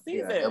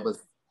season. Yeah, it was.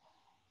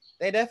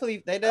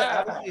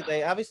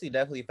 They obviously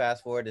definitely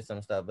fast forwarded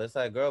some stuff, but it's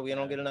like, girl, we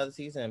don't get another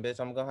season,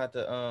 bitch. I'm gonna have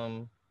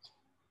to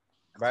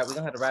Right, we're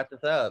gonna have to wrap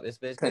this up. It's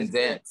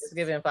condensed. It's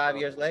given 5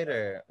 years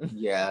later.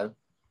 Yeah.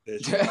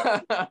 It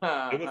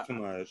was too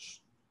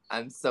much.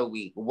 I'm so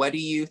weak. What do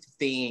you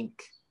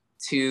think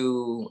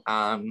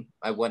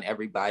I want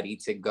everybody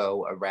to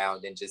go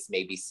around and just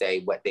maybe say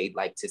what they'd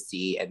like to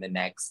see in the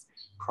next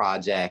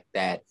project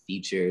that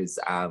features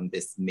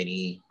this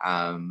mini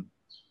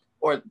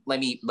or let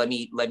me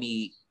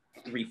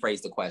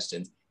rephrase the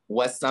questions.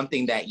 What's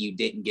something that you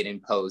didn't get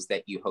in Pose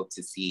that you hope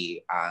to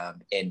see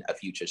in a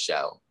future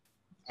show?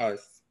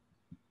 Us.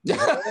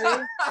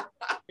 I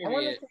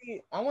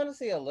want to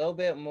see a little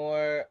bit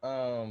more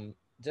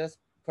just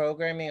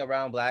programming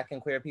around Black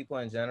and queer people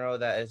in general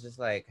that is just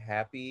like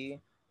happy,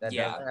 that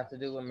doesn't have to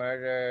do with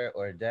murder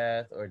or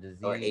death or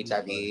disease or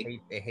HIV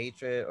or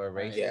hatred or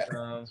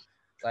racism.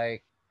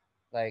 Like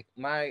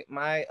my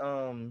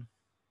I'm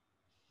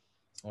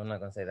not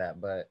gonna say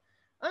that, but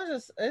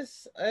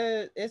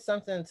it's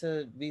something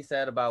to be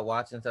said about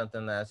watching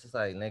something that's just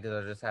like niggas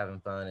are just having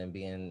fun and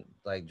being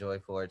like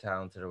joyful or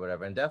talented or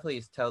whatever, and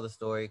definitely tell the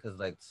story because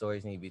like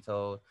stories need to be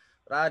told.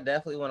 But I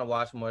definitely want to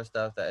watch more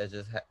stuff that is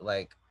just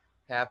like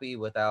happy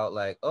without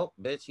like, oh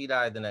bitch, he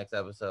died the next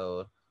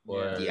episode,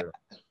 or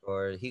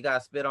he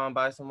got spit on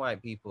by some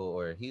white people,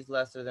 or he's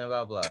lesser than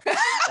blah blah.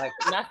 Like,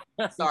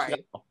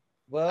 sorry.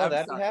 Well,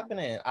 that's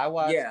happening. I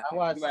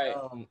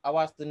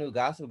watched the new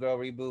Gossip Girl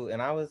reboot,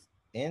 and I was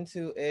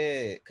into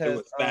it because it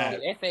was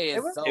bad.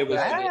 It was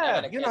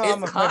bad.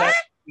 I'm a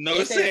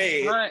no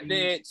shade.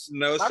 Bitch.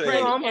 No my shade.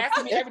 friend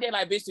asking me every day,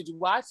 like, bitch, did you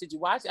watch?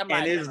 I'm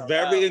like, and it's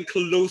very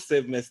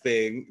inclusive, Miss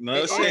Thing.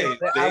 No shade.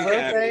 I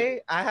will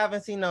say I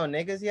haven't seen no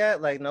niggas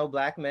yet, like no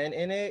Black men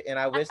in it, and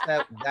I wish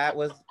that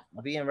was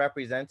being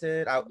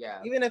represented.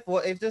 Even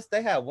if just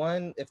they had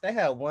one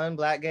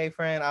Black gay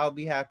friend, I'll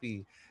be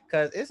happy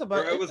because it's a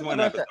bunch. It was one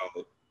episode.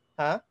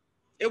 Huh?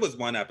 It was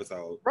one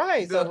episode.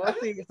 Right. So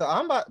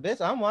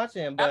I'm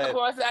watching, but of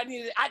course I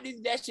needed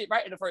that shit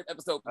right in the first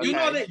episode. You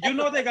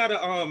know they gotta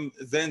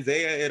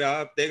Zendaya it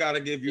up. They gotta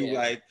give you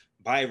like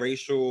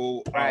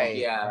biracial.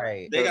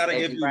 Right. They gotta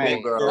give you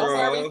big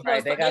girls.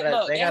 Right. They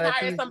gotta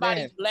hire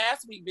somebody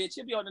last week, bitch.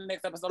 She'll be on the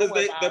next episode.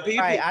 The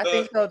people, I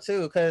think so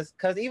too. Cause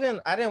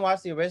even I didn't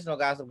watch the original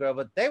Gossip Girl,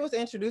 but they was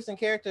introducing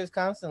characters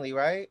constantly,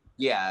 right?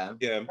 Yeah.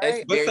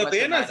 Right? But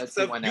Savannah's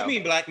you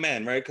mean Black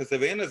men, right? Because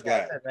Savannah's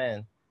Black.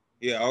 Man.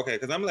 Yeah, okay,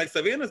 because I'm like,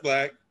 Savannah's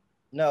Black.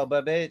 No,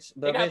 but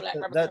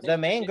the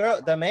main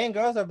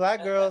girls are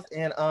Black girls,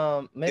 and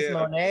Miss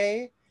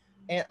Monet,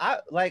 and I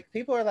like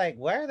people are like,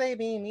 why are they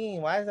being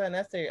mean? Why is that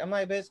necessary? I'm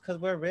like, bitch, because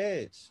we're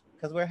rich,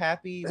 because we're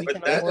happy, we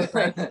can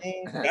afford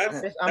things.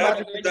 That's the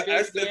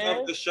essence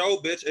of the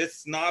show, bitch. It's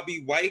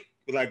snobby white.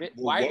 Like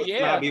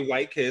snobby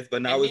white kids,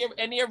 but now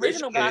and the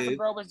original Gossip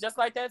Girl was just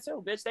like that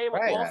too, bitch. They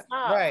were all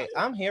snobs. Right,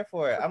 I'm here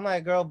for it. I'm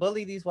like, girl,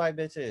 bully these white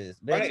bitches.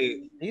 Bitch,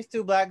 right. These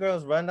 2 Black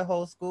girls run the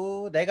whole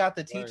school. They got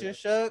the teachers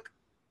shook.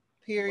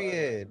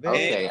 Period.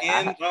 Okay.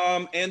 And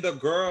the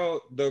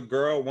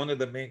girl, one of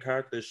the main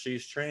characters,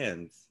 she's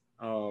trans.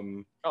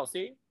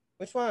 See,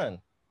 which one?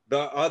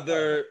 The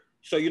other.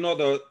 So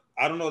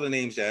I don't know the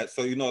names yet.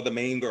 So the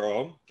main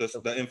girl, the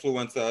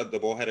influencer, the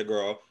bullheaded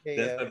girl.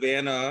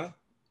 Savannah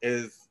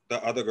is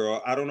the other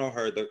girl. I don't know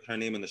her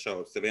name in the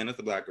show. Savannah's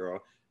the black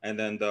girl, and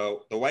then the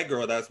white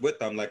girl that's with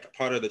them, like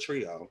part of the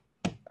trio.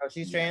 Oh,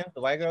 she's trans.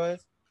 The white girl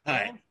is.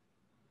 Hi.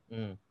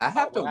 I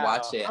have to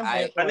watch it.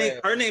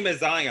 Her name is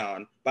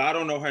Zion, but I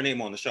don't know her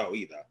name on the show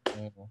either.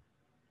 Mm-hmm.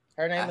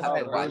 Her name is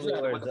like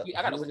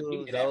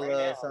Zulu,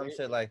 Zola, some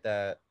shit like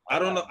that. I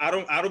don't know. I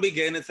don't be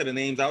getting into the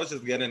names. I was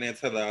just getting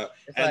into the.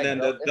 It's and like,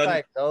 then it's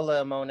like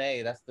Zola and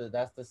Monet. That's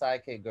the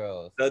sidekick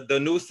girls. The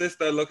new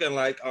sister looking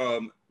like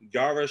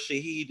Yara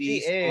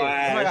Shahidi,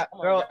 Splash, oh my God,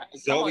 girl,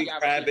 Zoe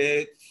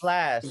Kravitz.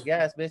 Flash,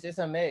 yes, bitch, it's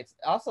a mix.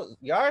 Also,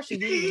 Yara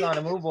Shahidi was on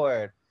the mood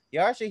board.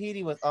 Yara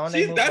Shahidi was on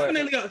the mood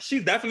board. She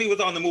definitely was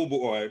on the mood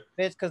board.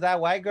 Bitch, because that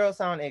white girl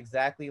sound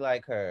exactly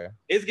like her.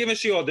 It's given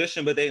she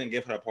auditioned, but they didn't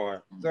give her a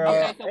part. Girl,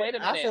 okay, so wait a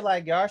minute. I feel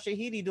like Yara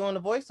Shahidi doing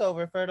the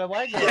voiceover for the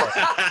white girl. It's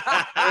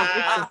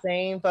the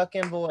same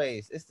fucking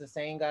voice. It's the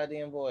same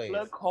goddamn voice.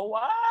 Look,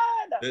 what?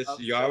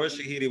 Yara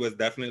Shahidi was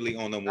definitely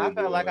on the mood board.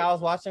 I felt like I was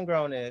watching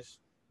Grownish,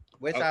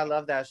 which I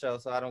love that show,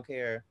 so I don't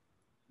care.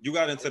 You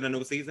got into the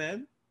new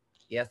season?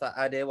 Yes,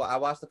 I did. Well, I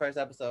watched the first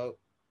episode.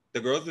 The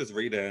girls is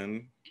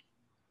reading.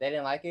 They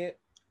didn't like it?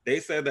 They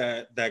said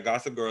that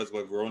Gossip Girl is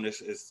what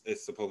Grownish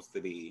is supposed to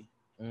be.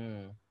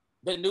 The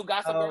new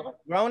Gossip Girl?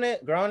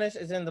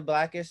 Grownish is in the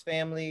Blackish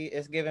family.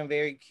 It's given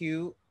very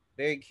cute,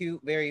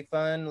 very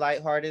fun,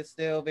 lighthearted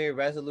still, very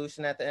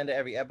resolution at the end of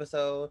every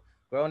episode.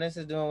 Grownish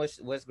is doing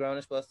what's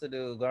Grownish supposed to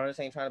do. Grownish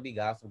ain't trying to be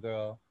Gossip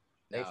Girl.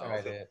 They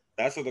tried it.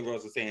 That's what the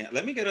girls are saying.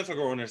 Let me get into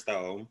Grownish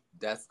though.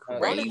 That's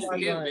crazy.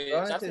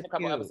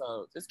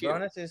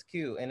 Grownish is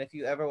cute, and if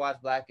you ever watch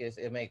Blackish,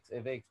 it makes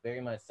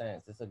very much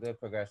sense. It's a good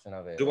progression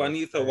of it. Do I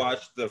need to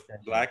watch the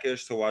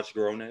Blackish to watch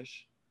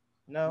Grownish?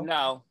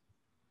 No.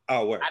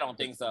 Oh, where? I don't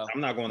think so. I'm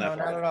not going that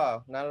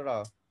far. Not at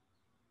all.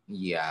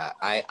 Yeah,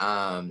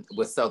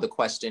 so the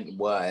question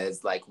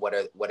was like, what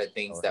are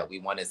things that we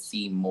want to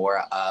see more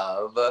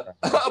of?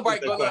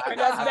 Right, bring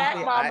us back,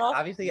 mama.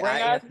 Obviously, I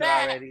answered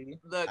already.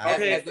 Look,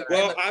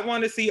 well, I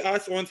want to see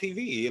us on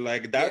TV.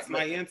 Like that's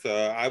my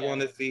answer. I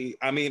want to see.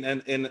 I mean,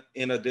 and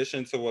in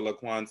addition to what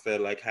Laquan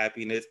said, like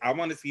happiness, I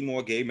want to see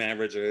more gay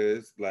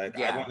marriages. Like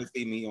I want to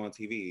see me on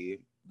TV.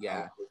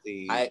 Yeah,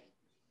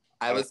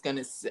 I was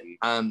gonna say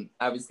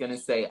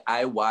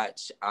I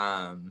watch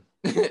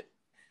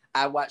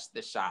I watched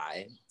The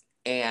Chi,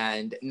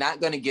 and not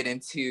going to get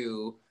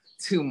into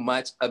too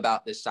much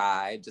about The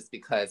Chi just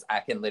because I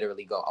can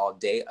literally go all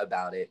day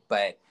about it.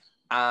 But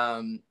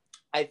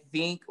I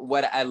think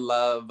what I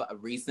love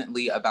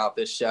recently about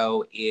the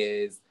show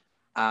is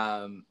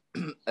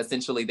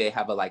essentially they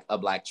have a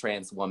black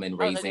trans woman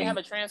raising. They have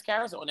a trans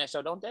character on that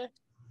show, don't they?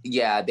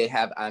 Yeah, they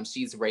have.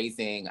 She's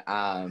raising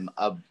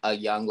a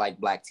young like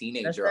black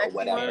teenager or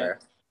whatever. One?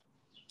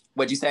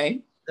 What'd you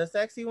say? The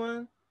sexy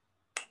one.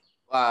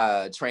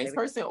 Trans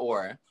person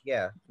or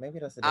maybe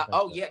that's a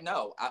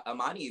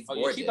Amani is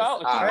gorgeous.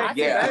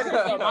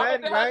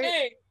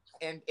 Right.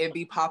 And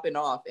be popping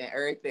off and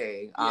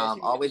everything.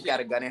 Always got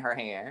a gun in her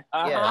hand.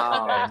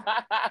 I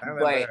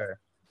remember her.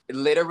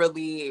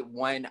 Literally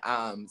one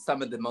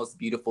some of the most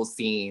beautiful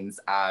scenes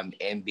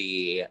in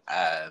the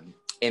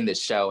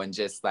show, and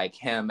just like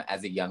him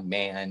as a young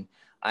man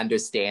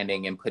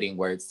understanding and putting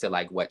words to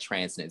like what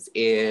transness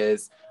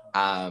is.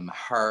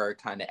 Her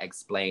kind of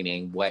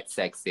explaining what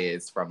sex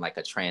is from like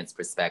a trans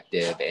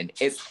perspective, and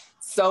it's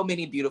so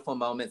many beautiful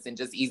moments. And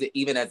just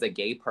even as a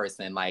gay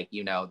person, like,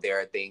 you know, there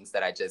are things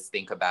that I just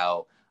think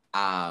about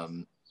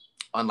on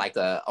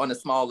a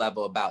small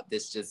level about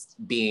this just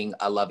being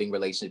a loving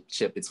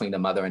relationship between a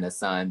mother and a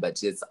son, but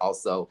just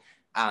also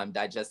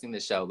digesting the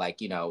show,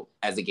 like, you know,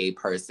 as a gay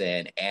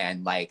person.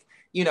 And like,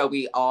 you know,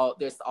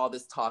 there's all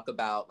this talk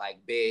about like,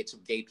 bitch,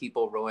 gay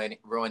people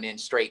ruining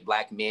straight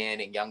black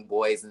men and young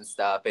boys and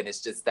stuff. And it's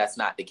just, that's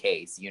not the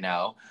case, you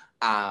know?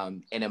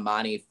 And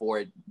Imani,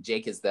 for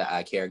Jake is the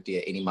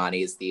character, and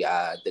Imani is the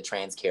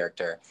trans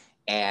character.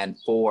 And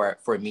for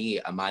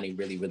me, Imani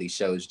really, really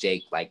shows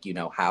Jake, like, you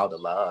know, how to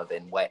love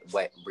and what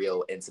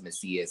real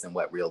intimacy is and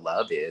what real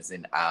love is.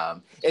 And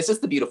it's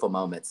just a beautiful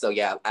moment. So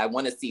yeah, I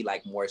want to see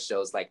like more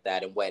shows like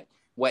that. And what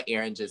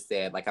Aaron just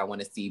said, like, I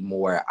want to see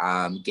more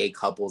gay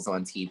couples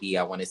on TV.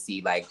 I want to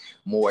see like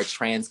more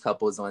trans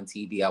couples on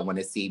TV. I want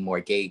to see more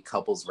gay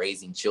couples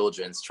raising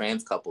children,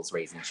 trans couples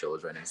raising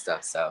children and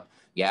stuff. So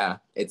yeah,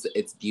 it's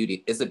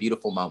a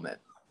beautiful moment.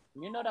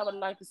 You know what I would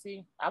like to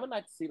see? I would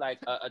like to see like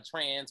a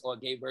trans or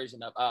gay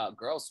version of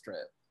Girls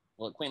Trip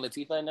with Queen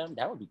Latifah and them.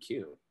 That would be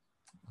cute.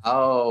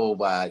 Oh,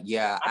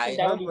 yeah. I think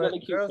that would be really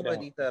cute. Girls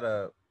would eat that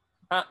up.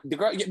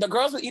 The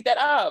girls would eat that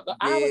up.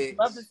 I would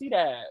love to see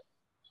that.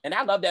 And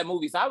I love that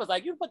movie. So I was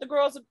like, you put the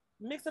girls,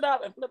 mix it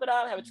up and flip it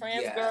out, have a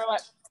trans girl.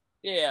 Like,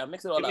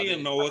 mix it all up. Give me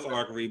a Noah's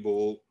Ark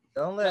reboot.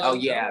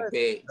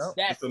 Bitch.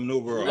 That's some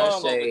new girl.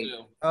 No shade.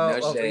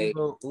 No shade.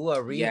 Ooh, a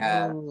reboot.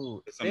 Yeah.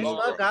 Bitch,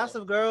 fuck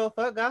Gossip Girl.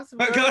 Fuck Gossip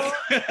Girl.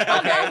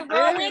 Fuck Gossip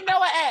Girl. We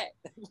know it.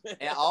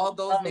 And all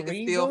those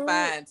niggas still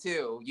fine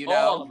too, you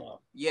know?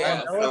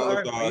 Yeah. Noah's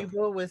Ark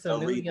reboot with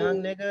some new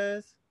young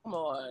niggas. Come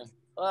on.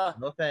 No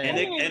And offense.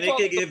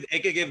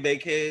 it could give their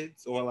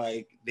kids or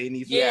like they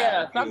need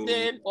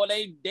something, or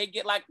they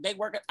get like they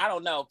work. I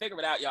don't know. Figure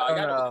it out, y'all. I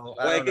don't know.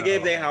 Or it could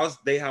give their house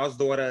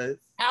daughters.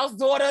 House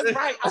daughters,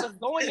 right? I was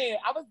going there.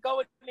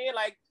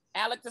 Like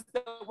Alex is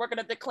still working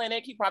at the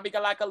clinic. He probably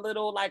got like a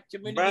little like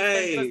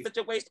community center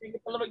situation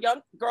with the little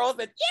young girls.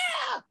 And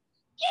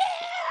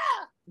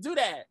do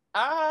that.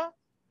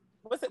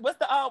 What's the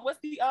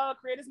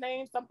creator's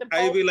name? Something.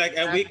 I'd be like,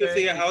 and we can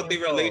see a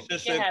healthy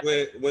relationship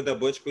with the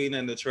Butch Queen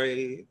and the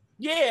trade.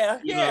 Yeah.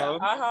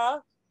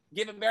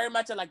 Giving very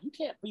much a like, you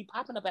can't be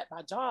popping up at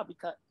my job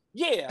because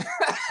yeah.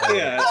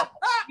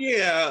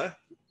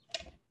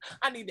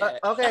 I need that.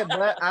 Okay,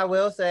 but I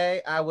will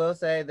say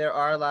there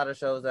are a lot of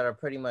shows that are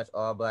pretty much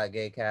all black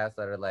gay casts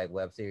that are like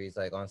web series,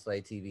 like on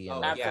Slate TV.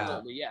 And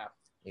Absolutely, yeah.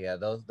 Yeah,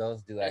 those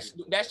do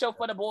actually. That show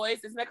for the boys,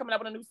 isn't that coming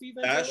up with a new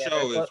season? That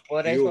show is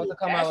well, they supposed to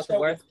come out with the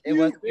worst. It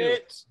was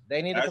cute.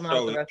 They need to come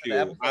out with the rest of the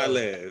episode. I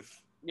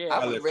live. Yeah,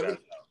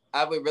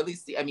 I would really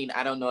see. I mean,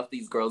 I don't know if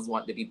these girls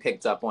want to be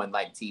picked up on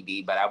like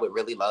TV, but I would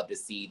really love to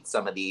see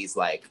some of these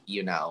like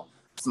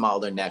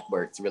smaller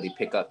networks really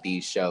pick up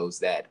these shows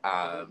that.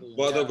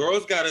 Well, the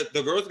girls gotta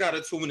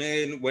tune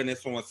in when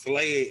it's on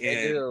Slate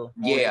and YouTube.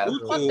 Wait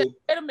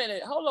a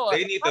minute, hold on.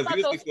 They need the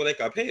views before they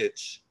can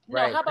pitch. No,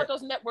 right. How about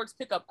those networks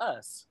pick up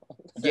us?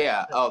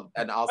 Yeah. Oh,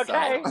 and also.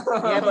 Okay.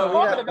 Yeah,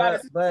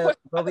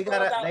 but we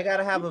gotta. They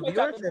gotta have a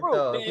viewership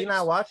though. If we're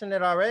not watching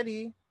it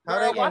already, how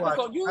they gonna watch?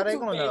 How they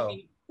gonna know?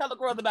 Tell the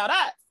girls about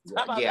us.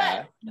 How about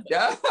that?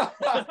 Yeah.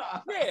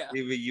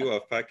 Even you a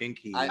fucking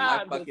key.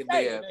 I fucking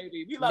there.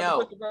 We love to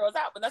put the girls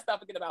out, but let's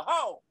not forget about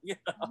home.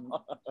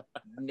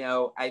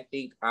 No, I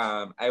think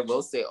I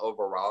will say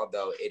overall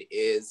though, it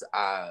is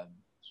I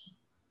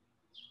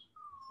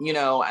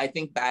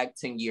think back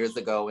 10 years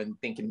ago and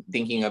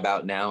thinking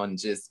about now, and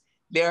just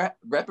their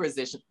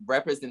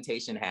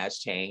representation has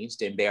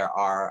changed, and there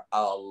are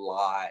a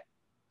lot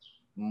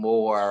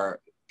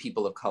more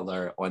people of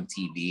color on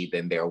TV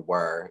than there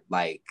were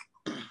like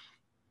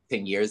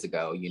 10 years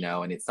ago,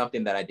 and it's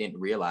something that I didn't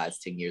realize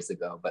 10 years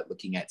ago, but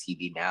looking at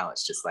TV now,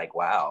 it's just like,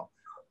 wow,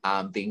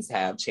 things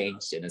have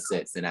changed in a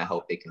sense, and I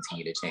hope they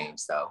continue to change.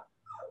 So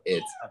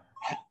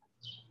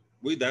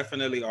we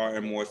definitely are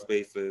in more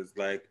spaces.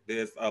 Like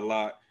there's a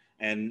lot,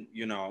 and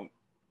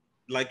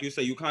like you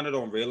say, you kind of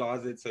don't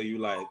realize it till you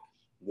like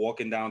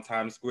walking down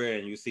Times Square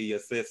and you see your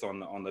sis on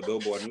the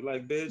billboard, and you're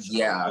like, bitch.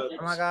 Yeah. Oh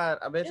my God,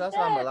 bitch! I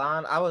saw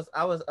Milan. I was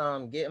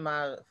getting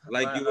my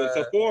you were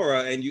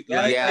Sephora, and you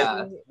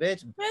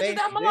bitch.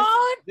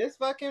 This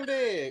fucking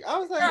big. I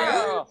was like,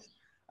 girl.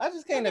 I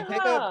just came to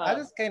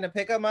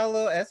pick up my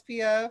little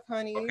SPF,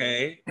 honey.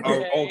 Okay.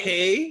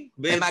 Okay.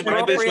 Bitch, my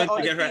bitch went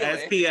to get her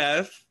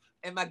SPF.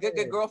 And my good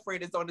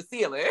girlfriend is on the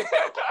ceiling.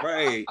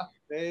 Right.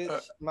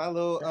 Bitch, my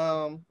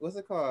little what's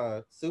it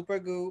called? Super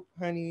Goop,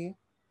 honey.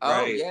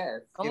 Oh right.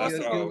 Yes. Come on,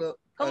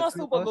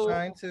 Super Goop.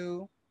 Shine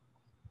too.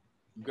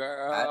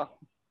 Girl.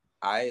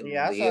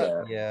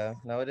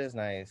 No, it is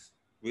nice.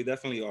 We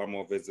definitely are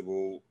more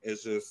visible.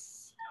 It's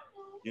just,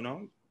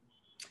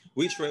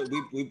 we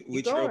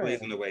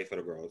trailblazing the way for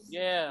the girls.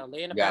 Yeah,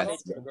 laying the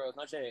foundation for the girls.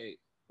 No shade.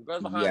 The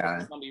girls behind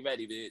us gonna be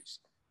ready, bitch.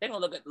 They gonna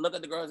look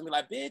at the girls and be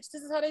like, bitch,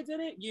 this is how they did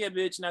it? Yeah,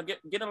 bitch. Now get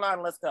in line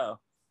and let's go.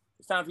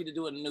 It's time for you to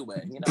do it a new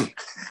way,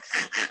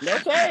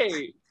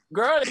 Okay.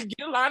 Girl, get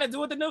in line and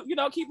do it the new,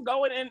 keep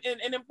going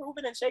and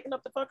improving and shaking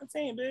up the fucking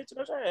team, bitch.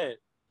 No shade.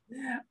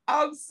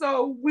 I'm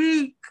so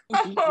weak.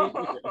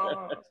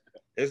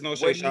 There's no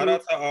shade. Shout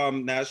out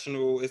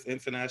to it's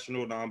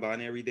International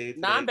Non-Binary Day.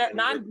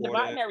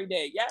 Non-binary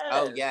Day, yes.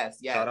 Oh yes.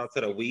 Shout out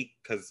to the week,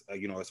 because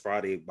it's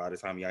Friday by the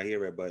time y'all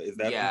hear it, but it's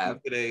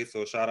definitely today.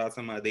 So shout out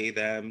to my they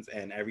thems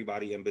and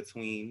everybody in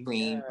between.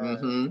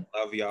 Mm-hmm.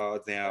 Love y'all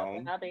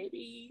down. Our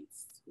babies.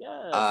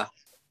 Yeah.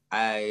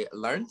 I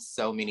learned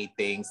so many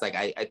things. Like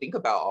I think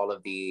about all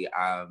of the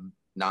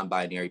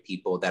non-binary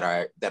people that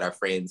are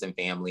friends and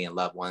family and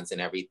loved ones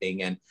and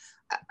everything, and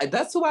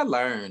that's who I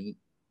learned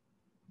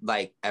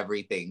like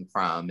everything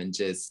from, and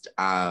just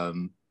I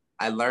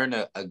learned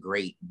a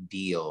great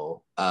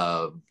deal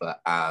of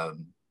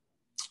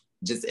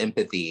just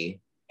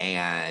empathy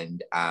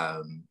and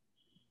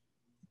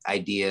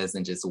ideas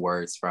and just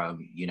words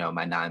from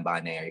my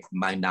non-binary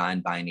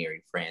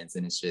friends,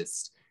 and it's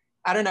just,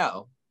 I don't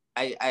know.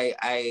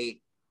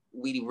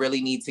 We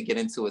really need to get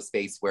into a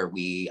space where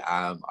we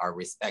are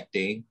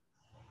respecting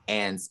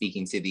and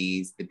speaking to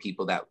the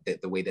people that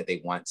the way that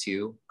they want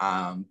to.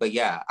 But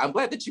yeah, I'm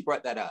glad that you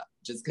brought that up,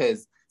 just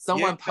because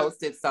someone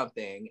posted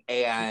something,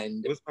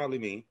 and it was probably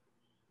me.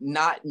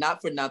 Not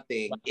for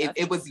nothing.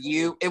 It was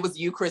you,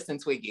 Chris and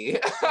Twiggy.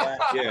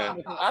 Yeah.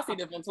 I see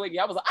this on Twiggy.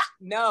 I was like,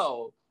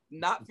 no.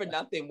 Not for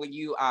nothing. When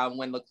you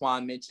when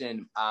Laquan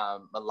mentioned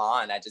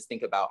Milan, I just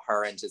think about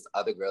her and just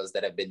other girls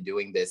that have been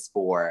doing this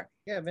for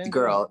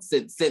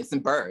since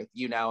birth,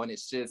 and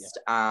it's just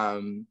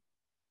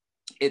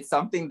it's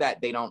something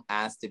that they don't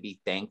ask to be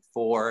thanked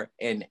for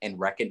and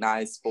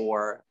recognized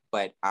for.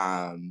 But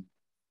how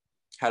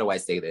do I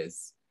say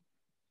this?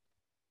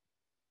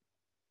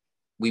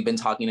 We've been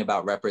talking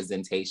about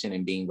representation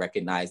and being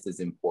recognized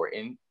as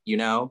important,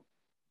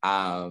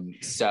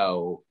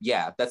 So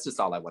yeah, that's just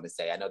all I want to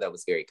say. I know that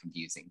was very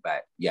confusing,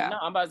 but yeah. No,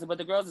 I'm about to say, but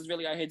the girls is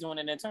really out here doing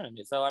it in their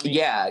tournament. So I mean,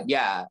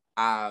 yeah.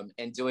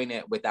 And doing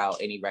it without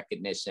any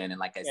recognition. And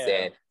like I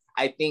said,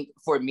 I think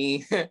for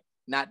me,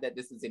 not that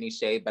this is any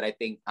shade, but I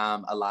think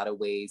a lot of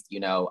ways, you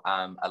know,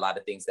 a lot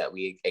of things that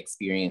we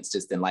experience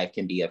just in life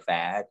can be a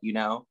fad, you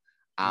know.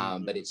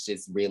 But it's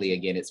just really,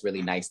 again, it's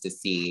really nice to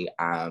see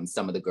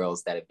some of the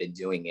girls that have been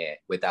doing it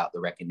without the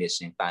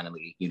recognition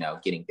finally, you know,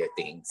 getting their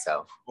thing.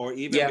 So, or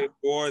even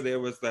before there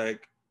was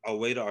like a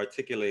way to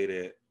articulate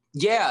it.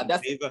 Yeah,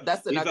 that's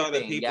another thing. These are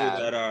the people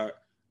that are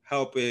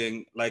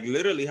helping, like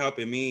literally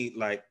helping me,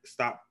 like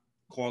stop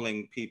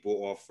calling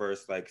people off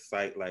first, like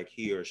sight, like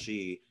he or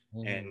she,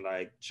 and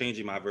like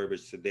changing my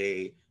verbiage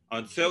today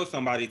until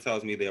somebody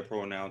tells me their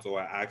pronouns or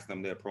I ask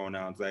them their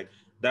pronouns. Like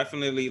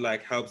definitely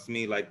like helps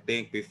me like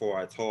think before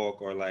I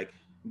talk, or like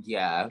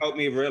help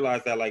me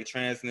realize that like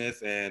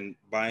transness and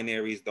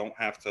binaries don't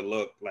have to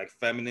look like,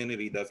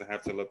 femininity doesn't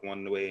have to look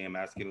one way and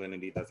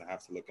masculinity doesn't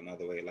have to look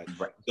another way. Like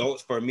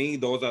those, for me,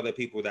 those are the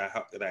people that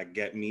help, that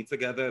get me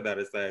together. That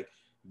is like,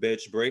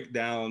 bitch, break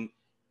down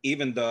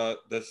even the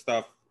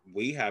stuff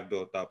we have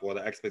built up, or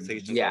the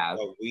expectations of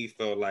what we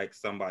feel like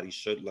somebody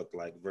should look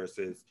like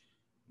versus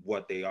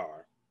what they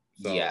are.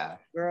 So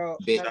girl,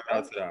 shout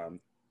out to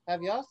them.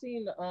 Have y'all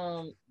seen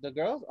the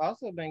girls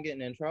also been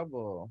getting in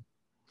trouble?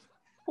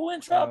 Who in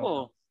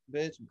trouble?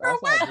 Bitch, I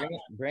saw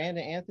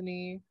Brandon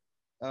Anthony.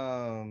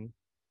 Did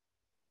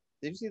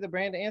you see the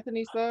Brandon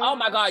Anthony stuff? Oh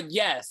my God,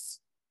 yes.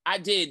 I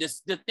did.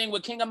 The thing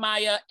with King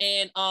Amaya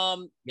and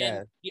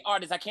and the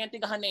artist, I can't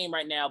think of her name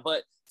right now,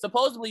 but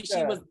supposedly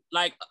she was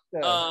like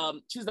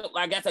she's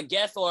I guess a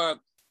guest or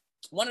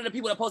one of the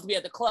people that supposed to be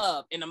at the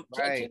club, and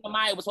King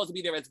Amaya was supposed to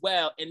be there as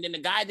well, and then the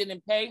guy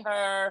didn't pay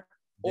her,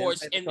 or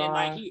and then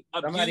like he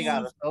abused somebody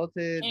got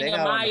assaulted. King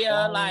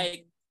Amaya,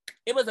 like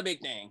it was a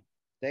big thing.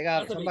 They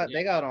got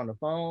on the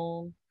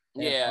phone.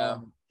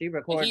 And, he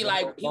recorded. He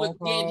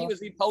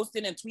was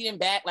reposting and tweeting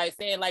back, like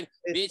saying like,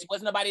 "Bitch,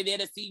 wasn't nobody there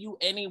to see you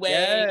anyway."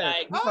 Yeah,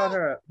 like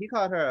he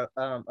called her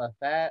a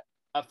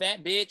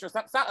fat bitch or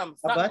something.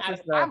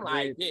 I'm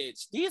like,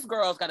 bitch, these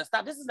girls gotta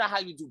stop. This is not how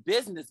you do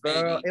business,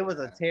 baby. Girl, it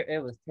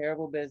was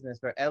terrible business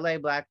for LA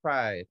Black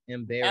Pride.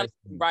 Embarrassing.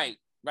 Right,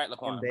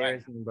 Laquan.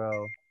 Embarrassing,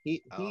 bro.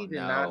 He did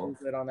not do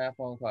good on that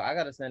phone call. I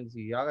gotta send it to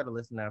you. Y'all gotta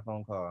listen to that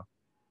phone call.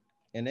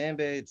 And then,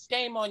 bitch,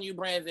 shame on you,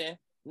 Brandon.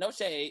 No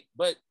shade,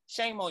 but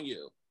shame on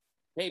you.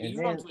 Baby,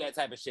 you don't do that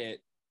type of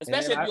shit.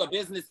 Especially if you're a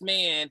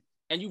businessman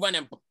and you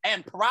running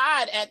and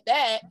Pride at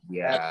that.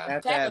 Yeah.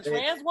 Attack a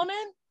trans woman?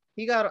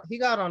 He got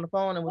on the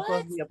phone and was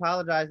supposed to be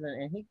apologizing,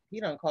 and he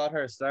done called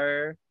her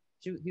sir.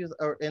 He was,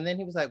 and then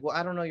he was like, "Well,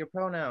 I don't know your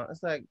pronoun."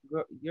 It's like,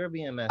 girl, you're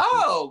being messy.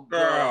 Oh,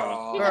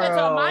 girl. You gonna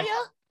tell Maya?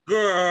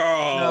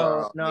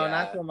 Girl. No,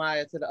 not to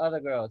Maya. To the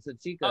other girl, to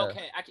Chica.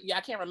 Okay,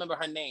 I can't remember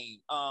her name.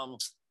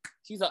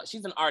 She's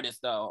an artist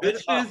though.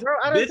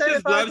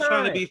 Bitches love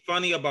trying to be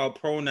funny about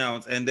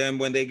pronouns, and then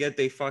when they get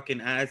their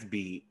fucking ass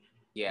beat,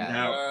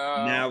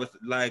 now it's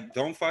like,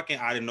 don't fucking,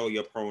 I didn't know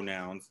your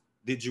pronouns.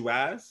 Did you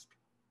ask?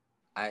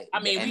 I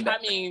mean,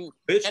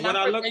 bitch, and when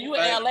I look, and you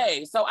in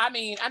LA, so I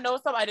mean, I know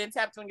somebody didn't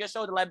tap you on your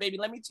shoulder like, baby,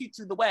 let me teach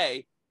you the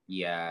way.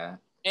 Yeah.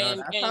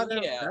 And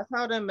that's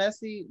how them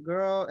messy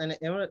girl, and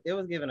it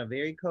was given a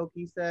very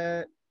cokey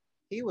set.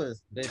 He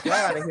was, bitch,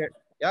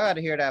 y'all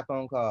gotta hear that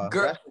phone call.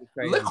 Girl,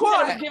 look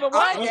what I'm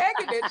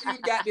gagging that you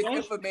got this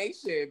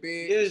information,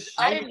 bitch.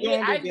 I didn't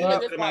hear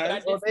this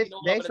part.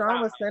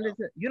 Deshaun was sending it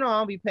to, you know, I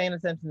don't be paying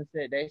attention to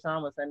shit.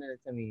 Deshaun was sending it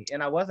to me,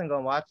 and I wasn't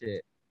gonna watch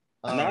it.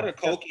 Not a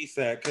cokey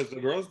set, because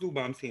the girls do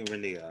Bumsy and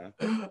Rania.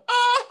 I'm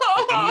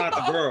not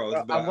the girls.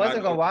 I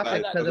wasn't gonna watch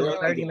it because it was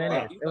 30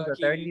 minutes. It was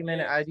a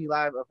 30-minute IG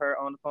live of her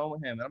on the phone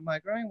with him, and I'm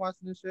like, girl, I ain't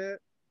watching this shit.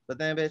 But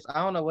then, bitch,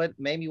 I don't know what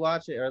made me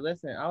watch it or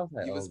listen. I was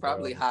like, he was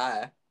probably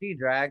high. She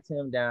dragged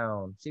him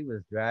down. She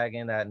was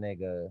dragging that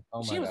nigga.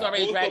 Oh my she was God.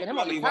 already dragging him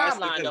on the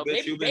timeline, though.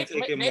 Baby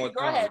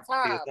girl had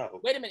time.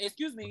 Wait a minute,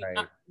 excuse me.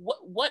 Right.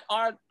 What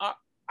are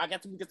I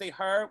guess we could say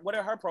her? What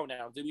are her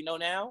pronouns? Do we know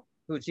now?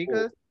 Who,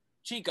 Chica?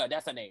 Chica,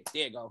 that's her name.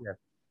 There you go. Yeah.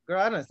 Girl,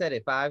 I done said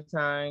it 5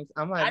 times.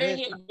 I'm like, I didn't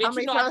hear, bitch,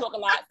 you know I talk a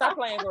lot. Stop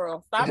playing,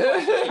 girl. Stop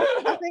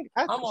playing.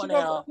 Come on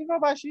now. She go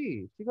by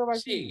she. She go by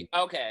she.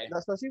 Okay.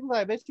 So she was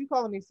like, bitch, you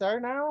calling me sir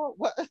now?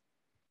 What?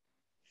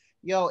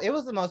 Yo, it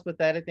was the most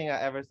pathetic thing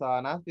I ever saw,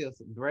 and I feel,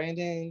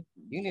 Brandon,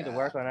 you need to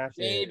work on that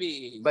shit.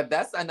 Baby. But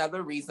that's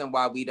another reason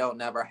why we don't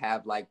never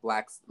have like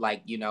blacks,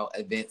 like, you know,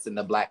 events in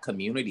the black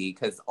community,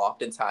 because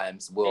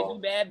oftentimes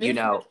we'll, you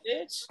know,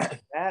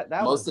 that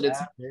most of the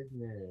time,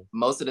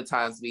 most of the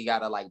times we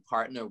gotta like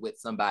partner with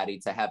somebody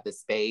to have the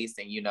space,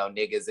 and you know,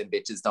 niggas and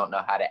bitches don't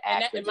know how to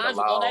act. And mind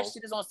you, all that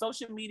shit is on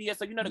social media,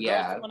 so you know the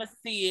girls are gonna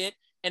see it,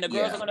 and the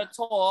girls are gonna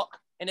talk.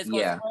 And it's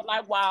going to spread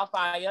like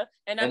wildfire.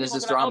 And it's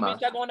just drama. Like, oh,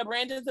 bitch, y'all going to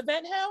Brandon's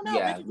event? Hell no.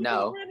 Yeah, bitch,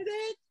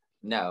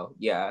 no,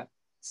 yeah.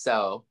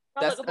 So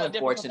that's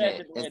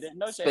unfortunate.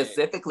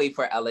 Specifically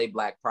for LA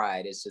Black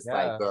Pride, it's just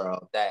like,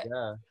 girl, that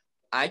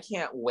I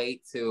can't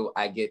wait till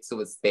I get to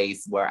a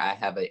space where I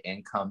have an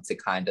income to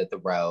kind of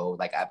throw.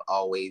 Like, I've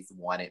always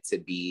wanted to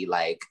be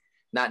like,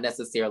 not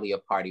necessarily a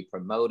party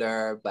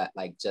promoter, but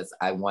like just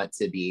I want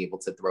to be able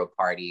to throw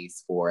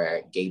parties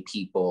for gay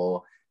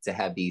people, to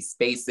have these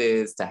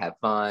spaces, to have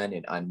fun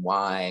and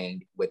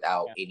unwind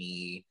without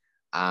any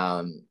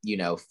you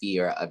know,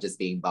 fear of just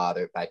being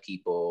bothered by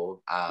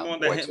people. On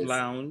the hip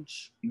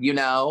lounge. You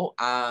know,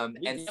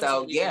 and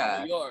so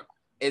yeah,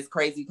 it's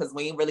crazy because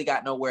we ain't really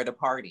got nowhere to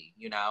party,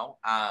 you know.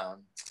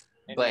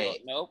 But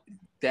nope.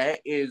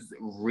 That is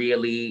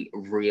really,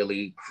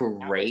 really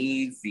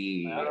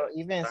crazy.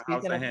 Even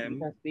speaking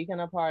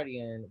of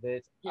partying,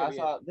 bitch, I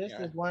saw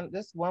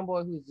this one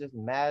boy who's just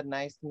mad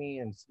nice to me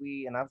and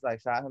sweet, and I've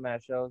like shot him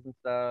at shows and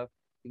stuff.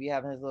 He be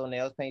having his little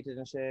nails painted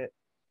and shit.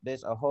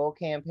 There's a whole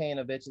campaign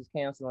of bitches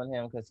canceling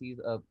him because he's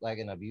like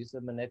an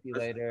abusive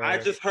manipulator. I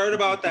just heard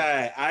about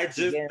that.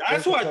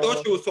 That's what I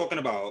thought you was talking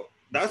about.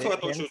 That's what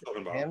I thought you was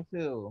talking about. Him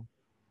too.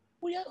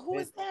 Who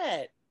is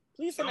that?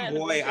 Please, some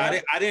boy,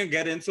 I didn't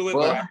get into it,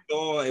 but I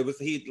saw it was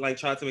he like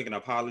tried to make an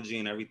apology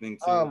and everything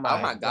too. Oh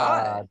my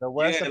god. The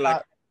worst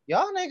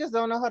y'all niggas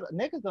don't know how to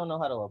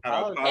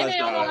apologize. And they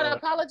don't know how to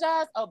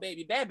apologize. Oh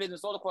baby, bad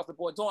business all across the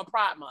board during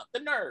Pride Month. The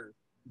nerve.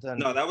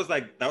 No, that was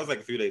like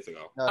a few days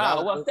ago. No,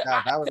 that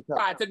was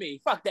Pride to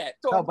me. Fuck that.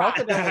 No, both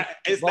of them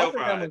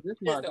was this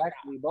month.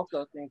 Actually, both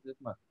those things this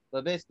month.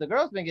 But bitch, the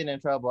girl's been getting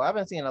in trouble. I've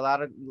been seeing a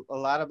lot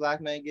of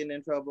black men getting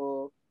in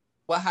trouble.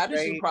 Well, how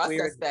did you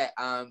process that,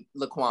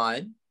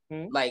 Laquan?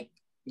 Like,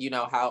 you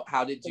know,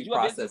 how did you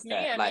process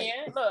that? Like,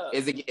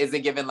 is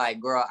it given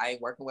like, girl, I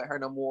ain't working with her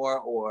no more,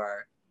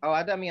 or? Oh,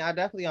 I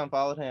definitely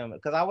unfollowed him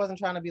because I wasn't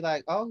trying to be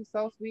like, oh, he's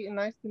so sweet and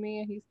nice to me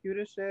and he's cute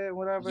as shit,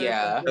 whatever.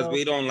 Yeah, because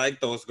we don't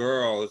like those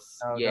girls.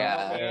 No,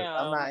 yeah,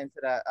 I'm not into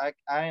that.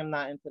 I am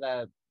not into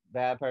that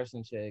bad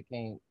person shit.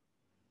 It's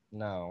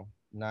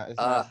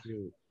not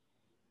cute.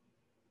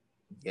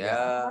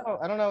 Yeah.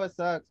 I don't know. It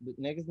sucks, but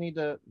niggas need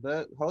to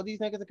hold these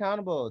niggas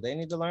accountable. They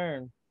need to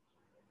learn.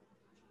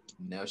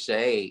 No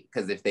shade,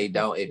 because if they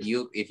don't, if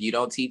you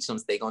don't teach them,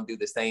 they gonna do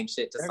the same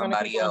shit to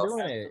somebody else.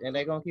 Doing it, and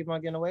they gonna keep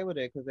on getting away with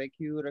it because they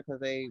cute or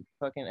because they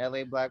fucking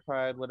LA Black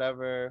Pride,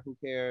 whatever. Who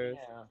cares?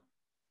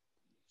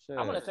 Yeah.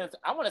 I want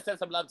to send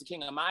some love to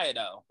King Amaya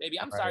though, baby.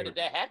 I'm sorry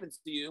that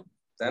happens to you.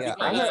 I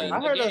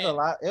heard it was a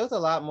lot. It was a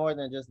lot more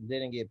than just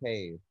didn't get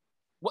paid.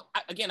 Well,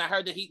 I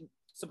heard that he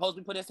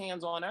supposedly put his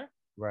hands on her.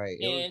 Right.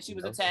 And she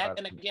was attacked.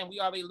 And again, we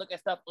already look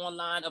at stuff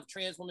online of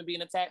trans women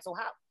being attacked. So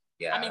how?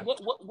 Yeah. I mean, what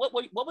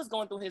was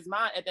going through his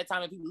mind at that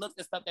time if he looked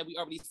at stuff that we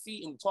already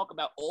see and we talk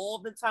about all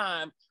the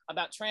time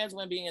about trans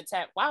women being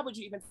attacked? Why would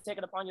you even take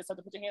it upon yourself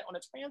to put your hand on a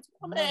trans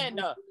woman?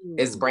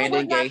 Is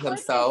Brandon gay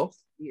himself?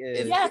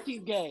 Yes,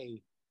 he's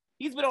gay.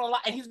 He's been on a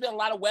lot, and he's been on a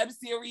lot of web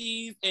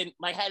series and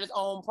like had his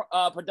own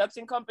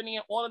production company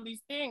and all of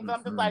these things.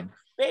 I'm just like,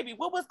 baby,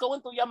 what was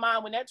going through your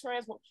mind when that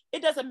trans woman?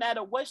 It doesn't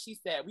matter what she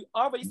said. We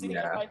already see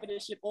her fight for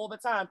this shit all the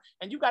time,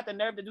 and you got the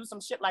nerve to do some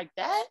shit like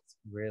that?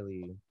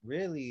 Really?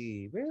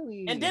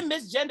 And then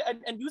misgender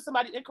and use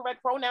somebody's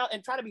incorrect pronoun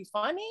and try to be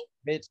funny?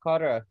 Bitch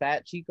called her a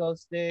fat Chico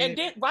stick. And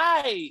then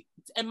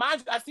and mind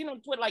you, I seen on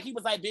Twitter like he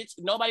was like, bitch,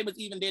 nobody was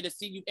even there to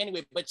see you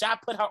anyway, but y'all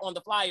put her on the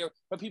flyer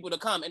for people to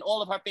come, and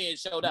all of her fans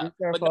showed up,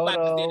 but nobody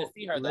was there to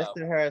see her.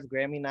 Listed her as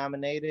Grammy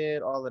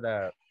nominated, all of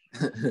that.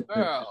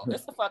 Girl,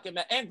 it's a fucking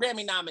and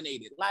Grammy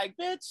nominated. Like,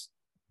 bitch,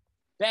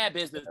 bad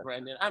business,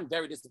 Brendan. I'm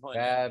very disappointed.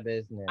 Bad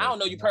business. I don't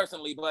know you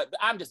personally, but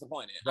I'm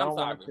disappointed. Don't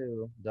want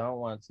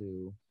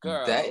to.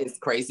 Girl, that is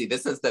crazy.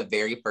 This is the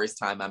very first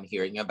time I'm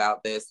hearing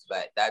about this,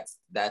 but that's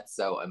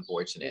so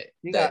unfortunate.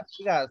 She got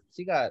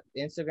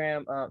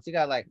Instagram. She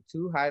got like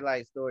 2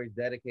 highlight stories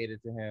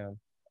dedicated to him.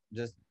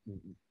 Just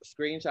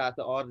screenshots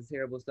of all the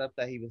terrible stuff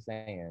that he was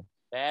saying.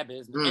 Bad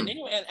business. And then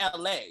you're in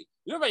LA.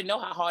 You already know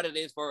how hard it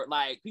is for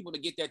like people to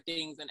get their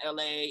things in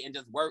LA and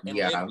just work and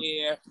live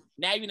there.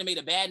 Now you done made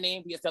a bad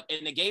name for yourself.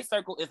 And the gay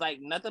circle is like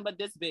nothing but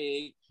this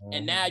big.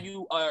 And now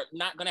you are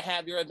not gonna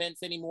have your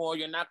events anymore.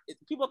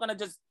 People are gonna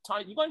just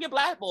you're gonna get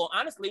blackballed.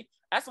 Honestly,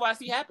 that's what I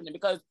see happening,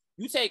 because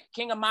you take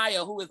King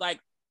Amaya, who is like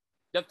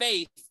the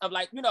face of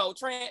like,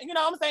 trans, you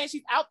know what I'm saying?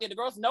 She's out there. The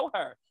girls know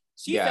her.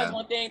 She says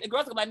one thing, the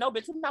girls are like, no,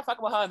 bitch, we're not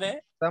fucking with her, man.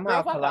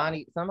 Somehow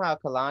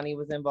Kalani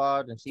was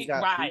involved, and she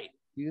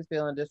was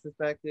feeling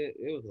disrespected.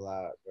 It was a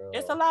lot, girl.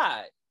 It's a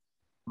lot.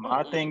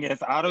 My thing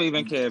is, I don't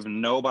even care if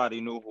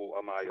nobody knew who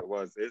Amaya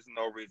was. There's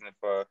no reason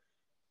for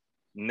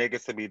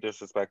niggas to be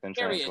disrespecting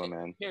trans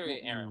women.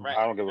 Period, Aaron. Right.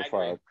 I don't give a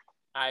fuck.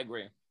 I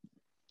agree.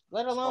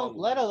 Let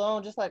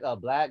alone just like a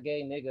black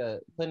gay nigga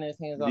putting his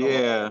hands on a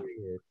woman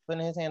period.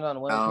 Putting his hands on a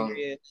woman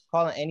period,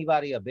 calling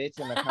anybody a bitch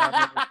in the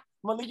comments.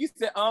 Malik, you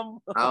said I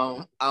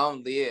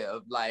don't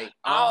live. Like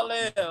I'll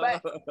live.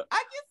 But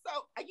I get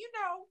so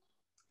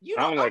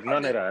I don't like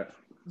none of that.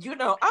 I'm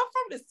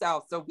from the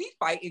South, so we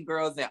fighting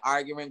girls and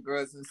arguing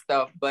girls and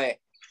stuff, but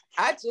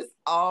I just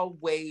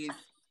always,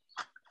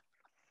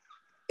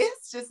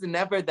 it's just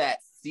never that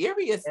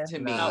serious to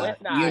me. No,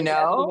 it's not. It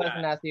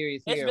wasn't that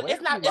serious here.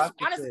 It's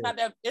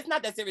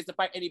not that serious to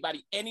fight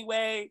anybody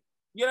anyway.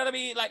 You know what I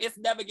mean? Like, it's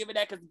never giving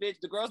that, because bitch,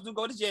 the girls do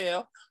go to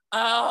jail.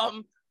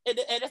 And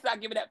it's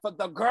not giving that for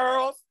the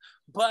girls,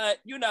 but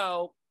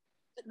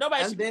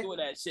Nobody And should then- be doing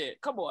that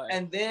shit. Come on.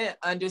 And then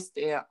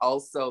understand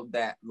also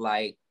that,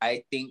 like,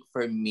 I think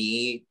for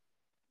me,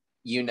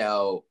 you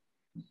know,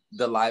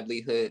 the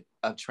livelihood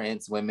of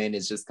trans women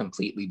is just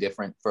completely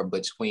different from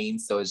butch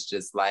queens. So it's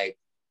just like,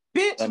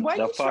 bitch, why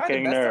The you trying to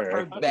fucking mess up nerve.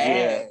 her Yeah.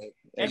 bag?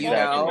 And You all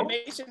the know?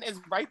 information is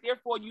right there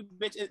for you,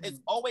 bitch. It's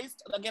always,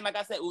 again, like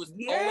I said, it was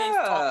always Yeah.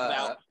 talked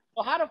about.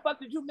 Well, how the fuck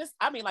did you miss?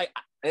 I mean, like,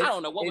 I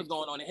don't know what was It's-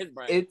 going on in his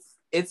brain.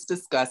 It's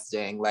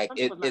disgusting. Like Some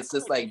people not it's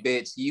just like,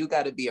 bitch, you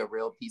got to be a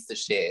real piece of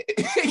shit.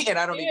 And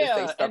I don't need to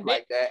say Yeah, stuff and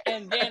like that.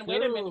 And then,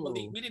 wait a minute, Ooh.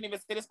 Malik, we didn't even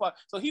say this part.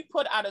 So he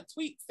put out a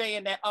tweet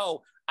saying that,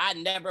 oh, I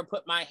never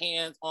put my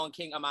hands on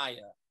King Amaya.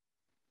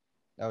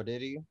 Oh,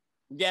 did he?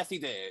 Yes, he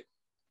did.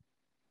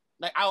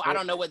 Like, I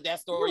don't know what that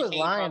story was came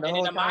lying from. the And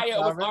whole then time, Amaya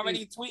so I was really-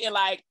 already tweeting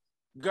like,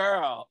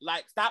 girl,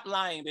 like, stop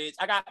lying, bitch.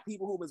 I got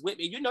people who was with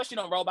me. You know she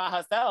don't roll by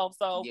herself.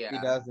 So Yeah. He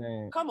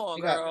doesn't. come on,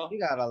 He girl.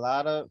 got a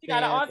lot of. She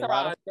got an fans, a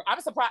lot entourage.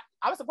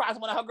 I was surprised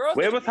one of her girls.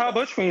 Where did was it. How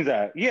Butch Queens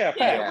at? Yeah,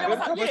 Yeah, facts. where Where was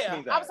was How Butch yeah.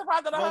 Queens I was at?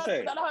 surprised that No her,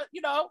 shade.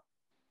 you know,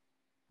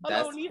 her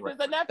That's little nieces cra-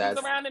 and nephews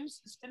that's- around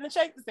in the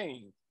shake the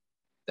scene.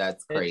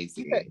 That's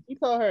crazy. He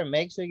told her,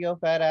 make sure your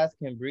fat ass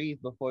can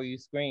breathe before you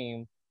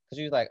scream. Because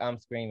she was like, I'm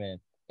screaming.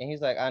 And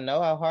he's like, I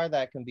know how hard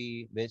that can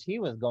be, bitch. He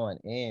was going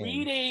in.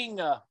 Reading,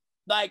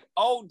 like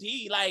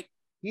OD, like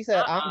He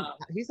said, Uh-uh.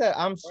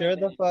 I'm sure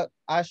the Women. fuck,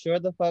 I sure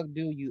the fuck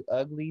do, you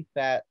ugly,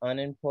 fat,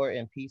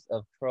 unimportant piece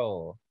of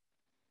troll.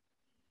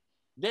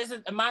 this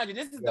is, mind you,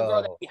 this is the Yo.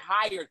 girl that he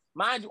hired.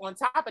 Mind you, on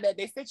top of that,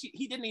 they said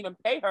he didn't even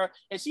pay her,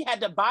 and she had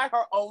to buy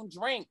her own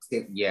drinks.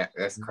 Yeah,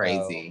 that's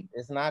crazy. No,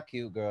 it's not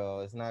cute,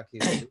 girl. It's not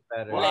cute. Do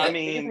better. Well, I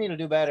They just mean- need to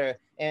do better.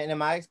 And in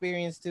my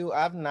experience too,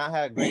 I've not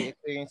had great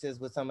experiences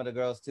with some of the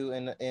girls too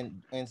in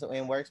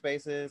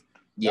workspaces.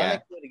 Y'all Yeah,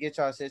 make sure to get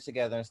y'all shit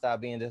together and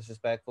stop being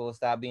disrespectful,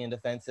 stop being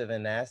defensive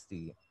and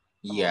nasty.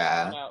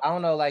 yeah. I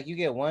don't know, like you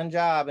get one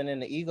job and then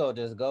the ego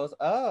just goes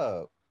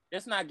up.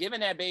 It's not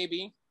giving that,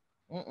 baby.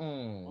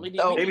 Mm-mm.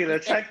 Oh, Maybe the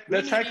check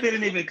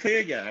didn't even clear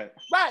yet.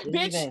 Right, Didn't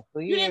bitch.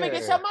 even You didn't even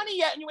get clear. your money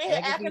yet, and you ain't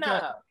here Niggas be acting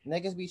trying- up.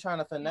 Niggas be trying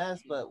to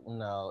finesse, but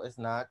no, it's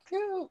not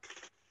cute.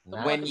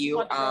 Not When The you,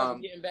 girls to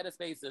um, get in better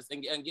spaces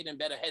and get in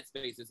better head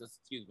spaces.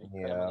 Excuse me.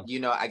 Yeah. you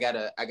know, I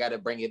gotta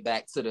bring it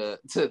back to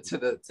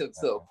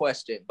the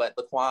question. But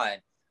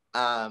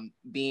Laquan,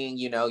 being,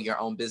 you know, your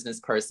own business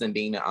person,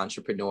 being an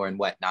entrepreneur and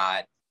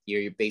whatnot,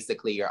 you're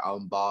basically your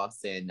own boss.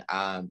 And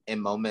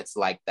in moments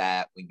like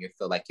that, when you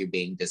feel like you're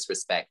being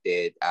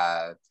disrespected,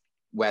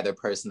 whether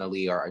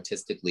personally or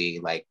artistically,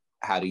 like,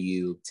 how do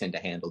you tend to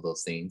handle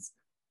those things?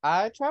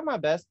 I try my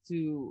best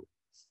to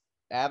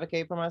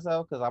advocate for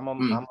myself because I'm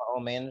my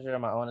own manager,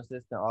 my own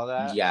assistant, all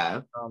that.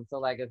 Yeah, So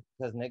like,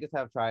 because niggas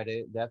have tried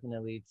it,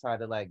 definitely try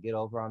to like get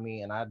over on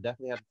me, and I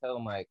definitely have to tell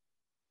them like,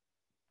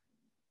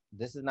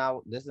 this is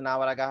not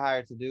what I got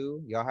hired to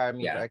do. Y'all hired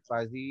me Yeah. for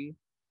XYZ.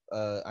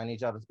 I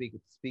need y'all to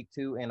speak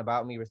to and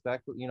about me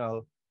respectfully. You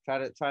know, try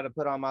to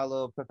put on my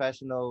little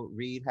professional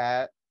read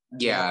hat,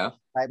 yeah,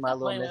 type my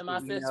little Playing in my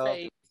message, sis email,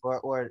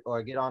 face.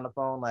 or get on the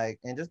phone, like,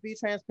 and just be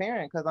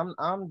transparent because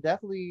I'm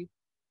definitely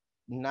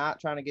not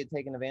trying to get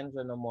taken advantage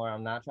of no more.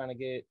 I'm not trying to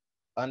get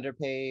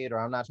underpaid, or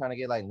I'm not trying to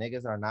get like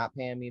niggas are not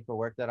paying me for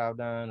work that I've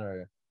done,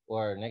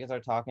 or niggas are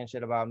talking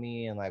shit about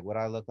me and like what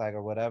I look like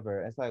or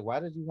whatever. It's like, why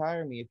did you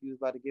hire me if you was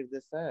about to give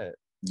this set?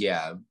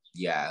 yeah.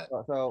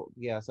 So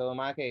in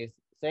my case,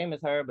 same as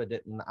her, but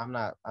I'm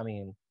not. I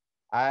mean,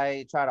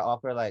 I try to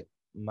offer like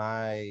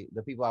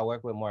the people I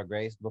work with more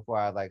grace before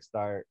I like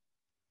start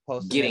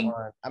posting. Getting- it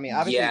on. I mean,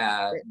 obviously,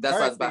 Yeah, that's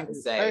what I was about to Her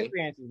say.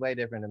 experience is way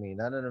different to me.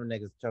 None of them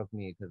niggas choke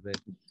me because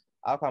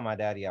I'll call my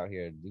daddy out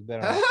here. You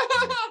better not.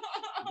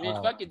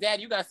 Bitch, fuck your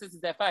dad. You got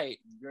sisters that fight.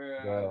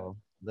 Girl,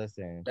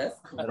 listen. That's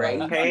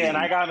crazy. Hey, and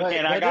I got But me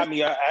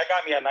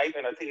a knife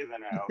and a teaser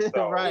now.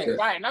 So Right.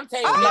 Right, and I'm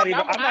telling you,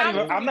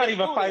 I'm not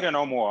even fighting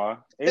no more.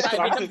 It's Right,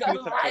 I'm because just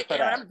used to right, for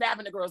and that. I'm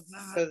dabbing the girls.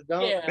 Cause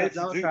don't, Yeah. cause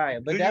don't try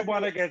it. But Do you definitely,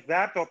 want to get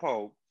zapped or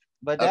poked?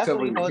 but Okay,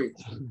 definitely,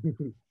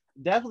 we-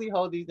 definitely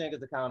hold these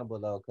niggas accountable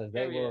though, because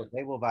they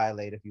will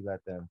violate if you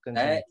let them.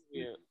 That,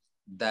 Yeah.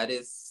 that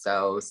is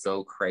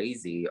so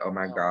crazy. Oh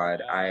my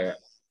God.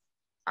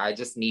 I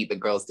just need the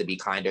girls to be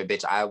kinder,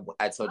 bitch.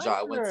 I told y'all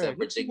I went to Kinder,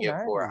 Virginia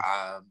just be for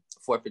nice.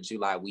 4th of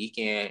July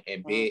weekend,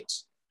 and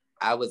bitch,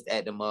 I was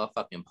at the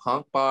motherfucking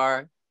punk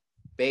bar.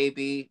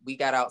 Baby, we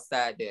got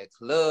outside their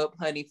club,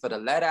 honey, for the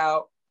let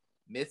out.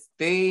 Miss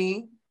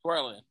Thing.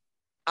 Twirling.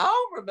 I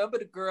don't remember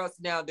the girls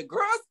now. The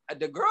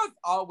girls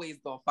always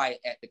gonna fight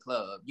at the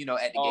club, you know,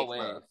 at the gay club.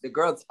 Always. The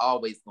girls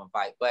always gonna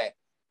fight, but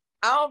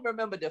I don't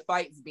remember the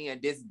fights being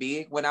this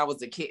big when I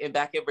was a kid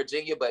back in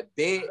Virginia. But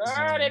bitch,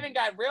 Girl, they been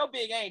got real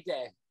big, ain't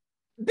they?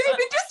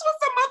 baby, this was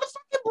a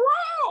motherfucking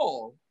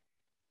brawl.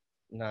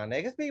 Nah,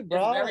 niggas be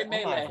brawling. very Oh my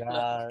melee.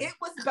 God.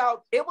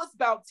 It was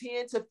about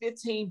 10 to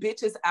 15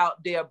 bitches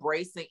out there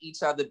bracing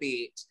each other,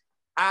 bitch.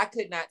 I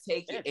could not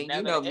take it. It's And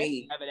never, you know it's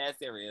me. never that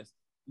serious.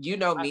 You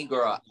know me,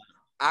 girl.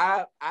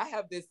 I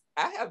have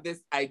this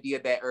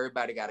idea that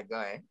everybody got a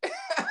gun.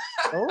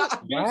 Oh,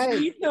 Bitch, right.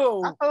 me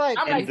too. I feel like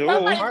I'm And like, dude,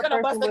 somebody's smart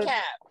gonna bust person a would-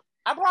 cap.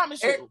 I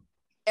promise you.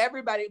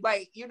 everybody,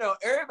 like, you know,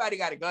 everybody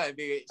got a gun,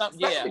 bitch.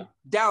 Yeah.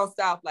 Down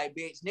south, like,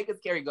 bitch,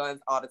 niggas carry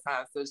guns all the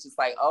time. So it's just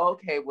like, oh,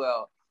 okay,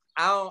 well,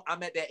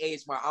 I'm at that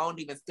age where I don't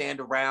even stand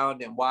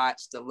around and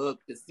watch to look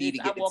to see Bitch, to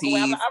get I the walk away.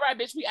 I'm tease. like, all right,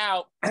 bitch, we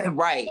out.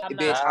 Right, I'm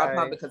bitch. not. I'm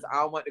pumped because I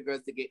don't want the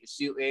girls to get the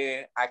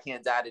shooting. I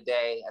can't die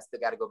today. I still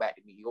got to go back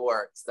to New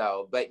York.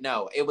 So, but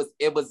no, it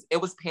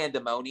was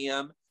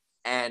pandemonium,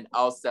 and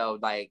also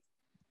like,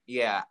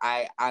 yeah,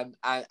 I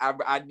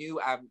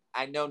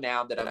know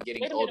now that I'm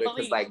getting older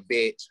because like,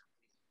 bitch,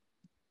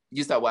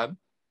 you said what?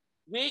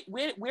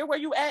 Where were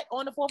you at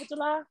on the 4th of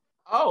July?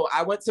 Oh,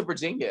 I went to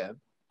Virginia.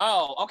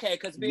 Oh, okay,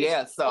 because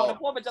yeah, so on the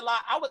 4th of July,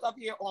 I was up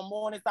here on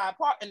Morningside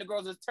Park, and the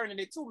girls was turning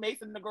it to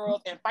Mason, the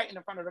girls, and fighting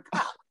in front of the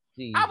cops.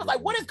 I was like,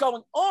 what is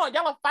going on?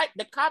 Y'all are fighting.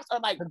 The cops are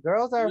like, the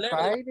girls are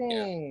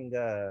fighting.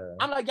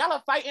 I'm like, y'all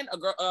are fighting. A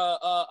girl,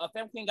 a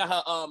femme queen got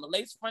her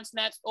lace front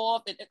snatched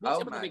off. It oh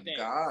was a big thing.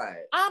 God.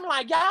 I'm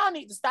like, y'all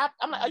need to stop.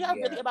 I'm like, are y'all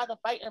really about to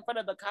fight in front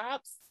of the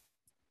cops?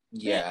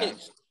 Yeah.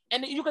 Bitch.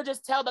 And you could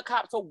just tell the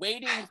cops are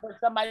waiting for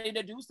somebody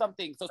to do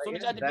something. So soon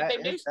as y'all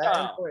get their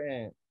stuff.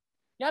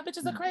 Yeah,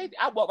 bitches are crazy.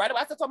 I walk right away.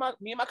 I still told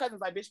me and my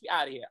cousins, like, bitch, we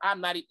out of here. I'm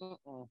not even,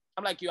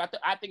 I'm like you.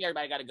 I think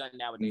everybody got a gun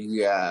nowadays.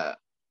 Yeah,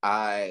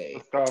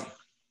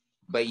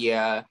 but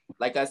yeah,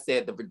 like I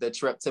said, the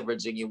trip to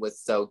Virginia was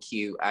so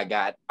cute.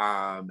 I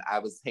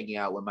was hanging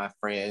out with my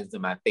friends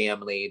and my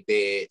family,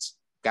 bitch.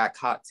 Got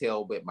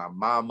cocktail with my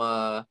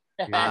mama.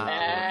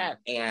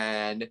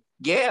 And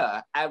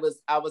yeah, I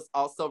was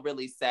also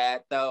really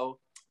sad though.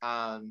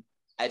 I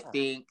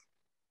think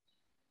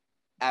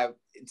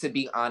to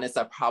be honest,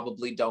 I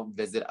probably don't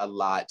visit a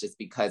lot just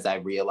because I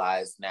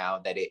realize now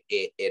that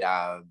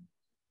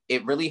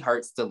it really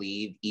hurts to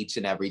leave each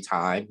and every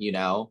time, you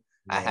know.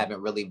 Yeah. I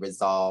haven't really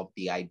resolved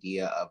the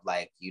idea of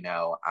like, you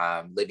know,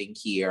 living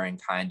here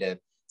and kind of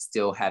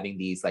still having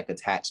these like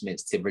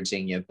attachments to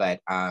Virginia. But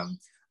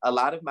a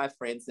lot of my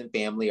friends and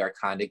family are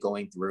kind of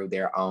going through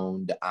their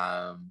own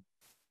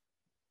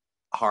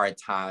hard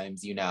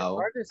times, you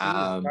know. It's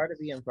hard to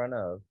be in front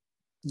of.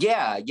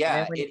 Yeah.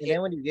 And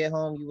then when you get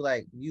home,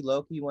 you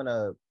low-key want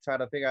to try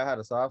to figure out how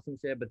to solve some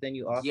shit, but then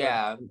you also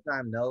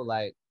sometimes know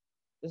like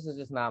this is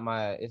just not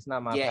my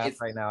path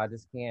right now. I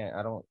just can't.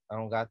 I don't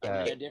got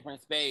that. In a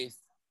different space.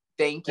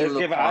 Thank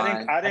you.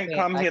 I didn't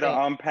come here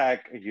to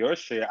unpack your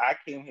shit. I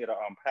came here to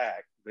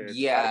unpack. Bitch.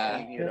 Yeah.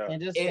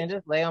 And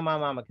just lay on my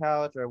mama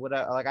couch or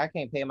whatever. Like I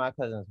can't pay my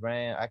cousin's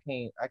rent. I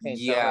can't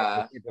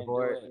yeah. You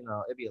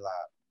know, it'd be a lot.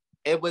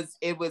 It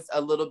was a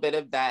little bit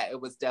of that.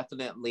 It was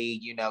definitely,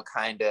 you know,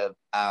 kind of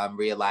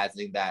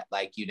realizing that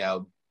like, you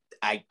know,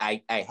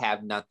 I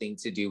have nothing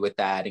to do with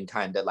that and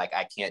kind of like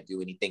I can't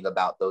do anything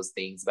about those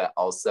things, but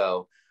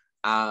also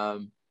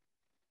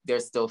they're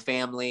still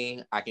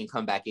family. I can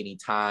come back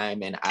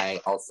anytime, and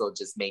I also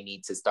just may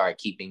need to start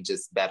keeping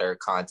just better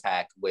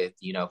contact with,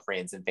 you know,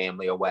 friends and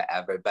family or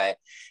whatever. But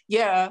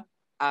yeah,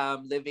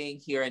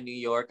 living here in New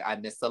York, I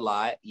miss a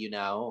lot, you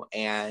know,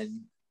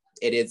 and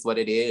it is what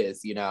it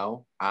is, you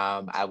know.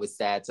 I was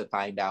sad to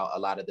find out a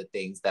lot of the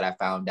things that I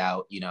found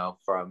out, you know,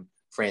 from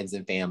friends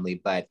and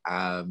family, but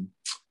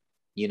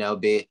you know,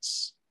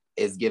 bitch,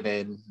 is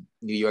given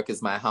New York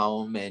is my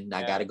home and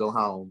I gotta go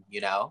home, you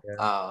know.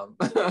 Yeah.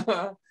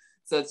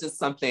 So it's just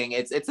something,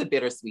 it's a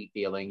bittersweet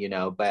feeling, you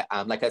know, but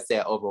like I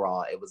said,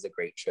 overall it was a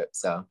great trip.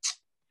 So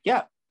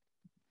yeah.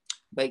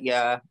 But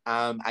yeah,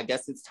 I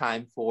guess it's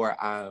time for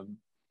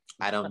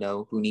I don't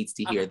know who needs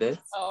to hear this.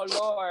 Oh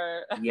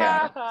Lord.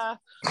 Yeah.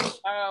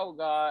 Oh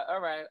God.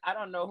 All right. I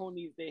don't know who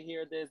needs to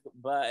hear this,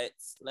 but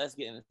let's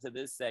get into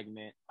this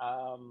segment.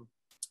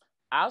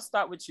 I'll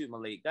start with you,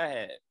 Malik. Go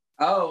ahead.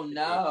 Oh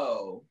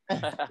no.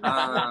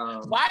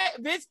 Why,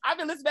 bitch? I've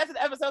been listening back to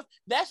the episodes.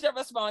 That's your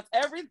response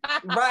every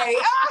time.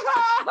 Right.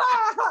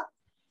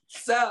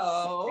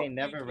 So I ain't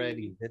never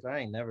ready, bitch. I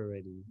ain't never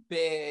ready.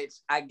 Bitch,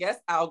 I guess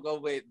I'll go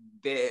with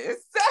this.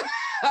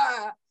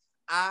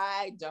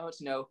 I don't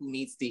know who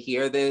needs to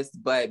hear this,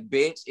 but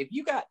bitch, if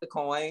you got the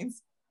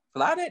coins,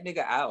 fly that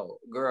nigga out,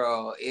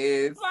 girl.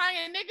 Is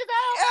flying niggas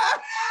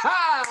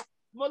out.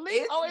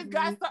 Malik always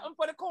got something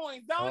for the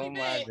coins, don't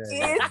he, bitch?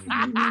 It's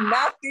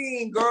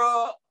nothing,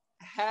 girl.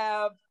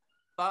 Have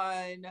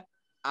fun.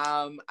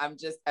 I'm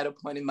just at a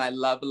point in my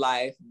love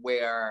life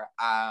where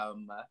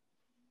I'm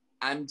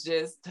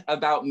just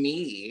about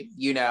me,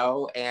 you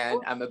know, and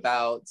I'm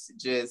about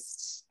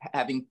just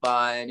having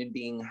fun and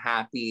being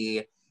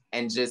happy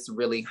and just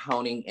really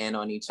honing in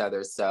on each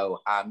other. So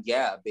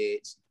yeah,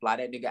 bitch, fly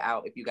that nigga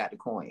out if you got the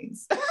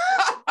coins.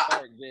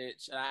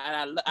 Bitch.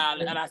 And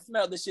I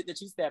smell the shit that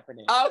you stepping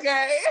in.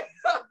 Okay.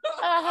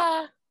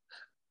 I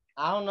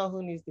don't know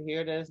who needs to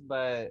hear this,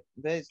 but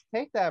bitch,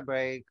 take that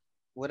break.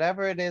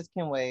 Whatever it is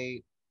can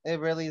wait. It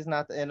really is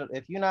not the end.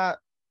 If you're not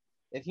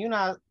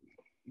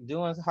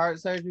doing heart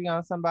surgery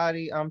on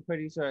somebody, I'm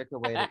pretty sure it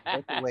could wait.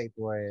 It could wait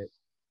for it.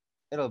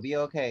 It'll be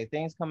okay.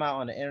 Things come out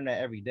on the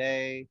internet every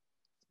day.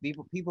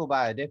 People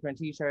buy a different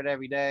t-shirt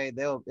every day.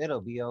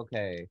 It'll be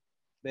okay.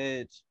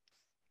 Bitch,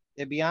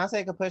 if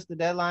Beyonce could push the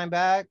deadline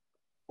back,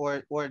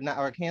 or not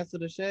or cancel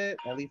the shit.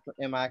 At least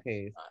in my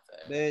case,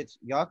 bitch,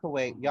 y'all can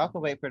wait. Y'all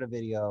can wait for the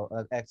video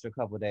an extra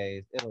couple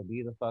days. It'll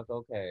be the fuck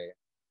okay.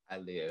 I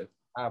live.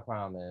 I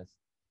promise.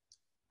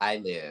 I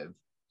live.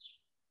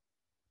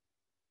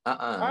 All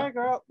right,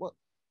 girl. Well,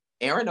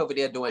 Aaron over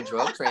there doing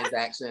drug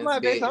transactions. my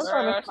bitch,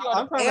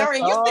 I'm trying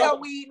Aaron, to you sell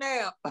weed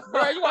now.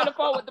 Girl, you on the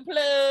phone with the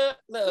plug.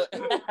 Look.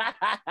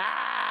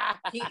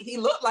 he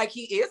looked like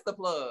he is the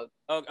plug.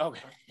 Okay. All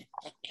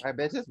right,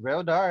 bitch, it's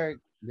real dark.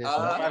 Bitch,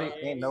 nobody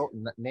ain't no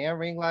damn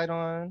ring light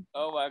on.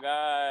 Oh my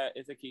God,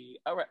 it's a key.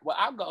 All right, well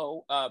I'll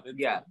go.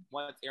 Yeah.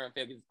 Once Aaron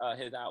figures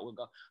his out, we'll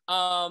go.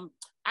 I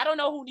don't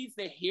know who needs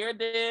to hear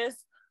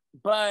this,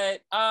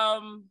 but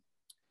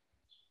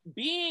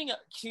being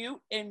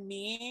cute and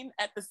mean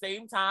at the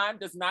same time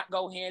does not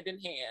go hand in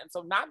hand.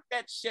 So knock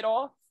that shit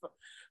off.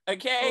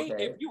 Okay?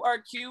 If you are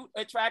cute,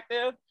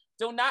 attractive,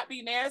 do not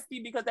be nasty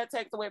because that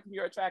takes away from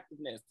your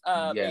attractiveness.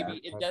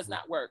 Baby, it does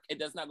not work. It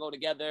does not go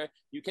together.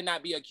 You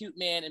cannot be a cute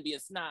man and be a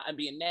snot and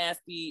be a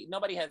nasty.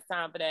 Nobody has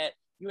time for that.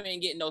 You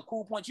ain't getting no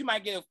cool points. You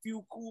might get a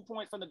few cool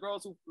points from the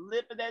girls who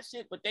live for that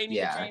shit, but they need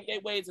to change their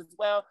ways as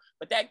well.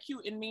 But that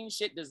cute and mean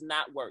shit does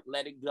not work.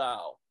 Let it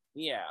go.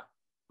 Yeah.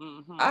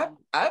 Mm-hmm.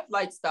 I've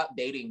like stopped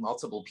dating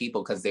multiple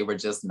people because they were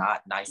just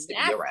not nice to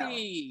be around.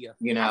 You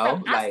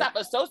know, I stopped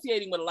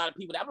associating with a lot of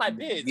people. I'm like,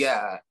 bitch.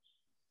 Yeah.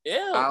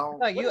 Ew.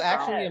 Like you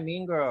actually a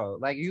mean girl.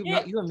 Like you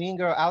a mean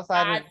girl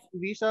outside of the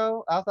TV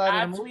show,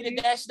 outside of the movie. I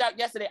tweeted that shit out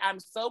yesterday. I'm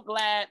so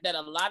glad that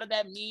a lot of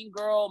that mean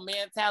girl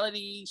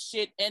mentality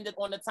shit ended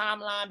on the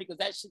timeline because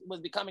that shit was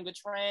becoming a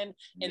trend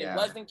and it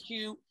wasn't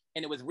cute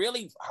and it was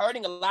really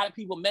hurting a lot of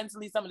people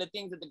mentally. Some of the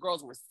things that the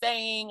girls were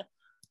saying,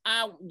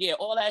 all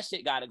that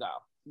shit gotta go.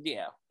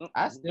 Yeah.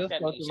 I still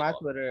scroll through my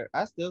Twitter.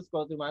 I still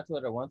scroll through my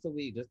Twitter once a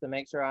week just to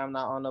make sure I'm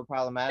not on no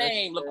problematic.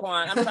 Same,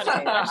 Laquan. I'm trying to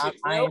keep my shit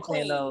I real ain't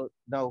saying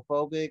no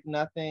phobic,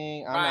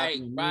 nothing. I'm not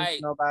mean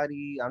to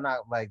nobody. I'm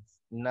not like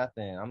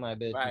nothing. I'm like,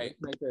 bitch,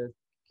 make this,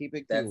 keep it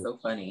cute. That's so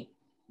funny.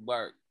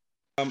 Work.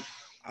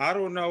 I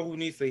don't know who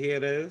needs to hear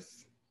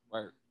this.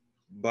 Work.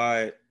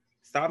 But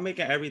stop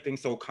making everything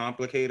so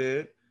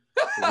complicated.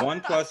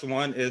 1 +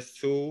 1 is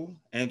 2,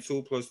 and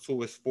 2 +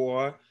 2 is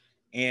 4.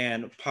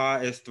 And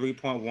pi is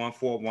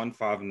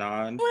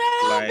 3.14159.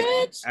 Like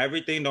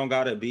everything don't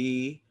gotta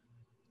be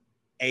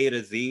A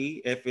to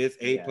Z. If it's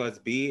A plus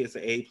B, it's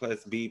A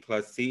plus B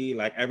plus C.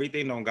 Like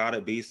everything don't gotta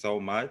be so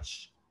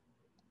much.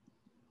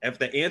 If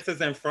the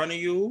answer's in front of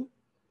you,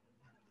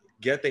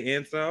 get the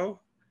answer.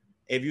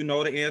 If you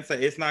know the answer,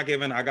 it's not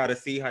given. I gotta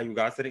see how you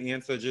got to the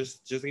answer.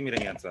 Just give me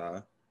the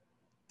answer.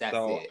 That's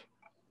it.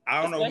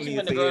 I don't know who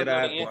needs to hear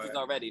that. The answers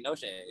already, no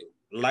shade.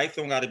 Life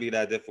don't got to be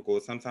that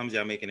difficult. Sometimes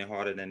y'all making it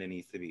harder than it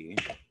needs to be.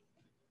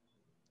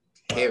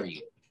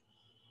 Period.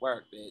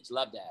 Work, bitch.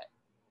 Love that.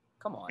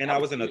 Come on. And I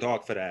was in the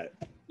dark for that.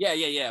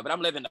 Yeah. But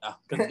I'm living now.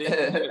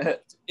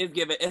 It's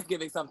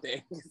giving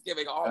something. It's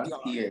giving all the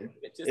art.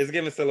 It's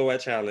giving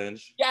silhouette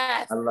challenge.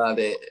 Yes. I love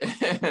it.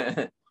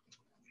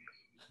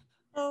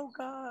 Oh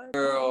God.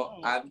 Girl,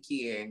 I'm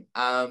keying.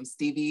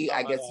 Stevie,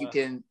 I guess you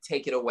can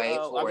take it away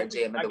for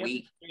Jam of the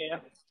Week. Yeah.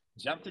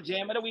 Jump to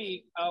Jam of the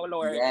Week. Oh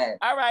Lord. Yes.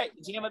 All right,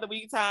 Jam of the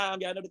Week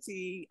time. Y'all know the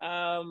tea.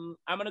 I'm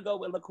gonna go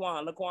with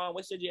Laquan. Laquan,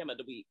 what's your Jam of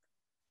the Week?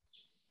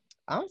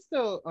 I'm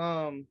still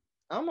I'm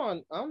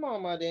on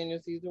my Daniel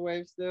Caesar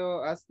wave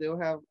still. I still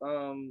have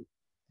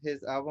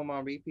his album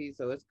on repeat,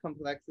 so it's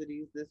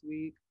Complexities this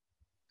week.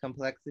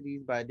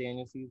 Complexities by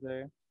Daniel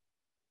Caesar.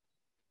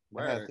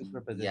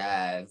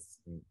 Yes.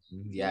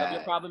 Yeah. Love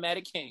your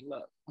problematic king.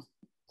 Look.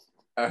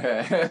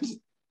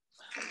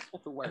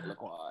 That's the word,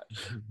 Laquan.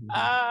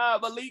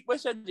 Malik,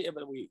 what's your Jam of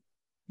the Week?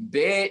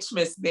 Bitch,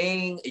 Miss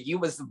Bing, you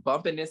was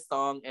bumping this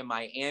song in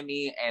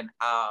Miami, and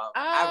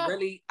I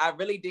really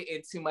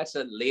didn't too much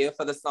live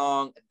for the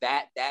song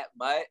that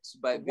much,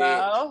 but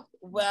bitch,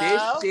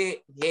 this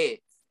shit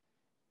hits.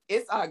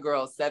 It's our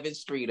girl 7th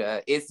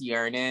Streeter. It's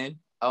Yearning.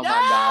 Oh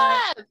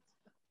my God.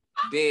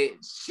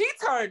 Bitch, she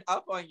turned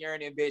up on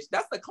Yearning, bitch.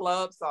 That's the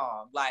club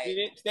song. Like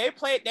bitch, they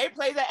played that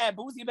at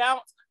Boozy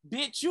Bounce.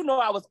 Bitch, you know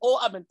I was all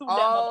up and through that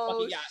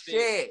motherfucking yacht.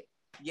 Shit.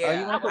 Yeah.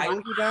 You want the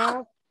Boozy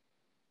Bounce?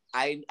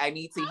 I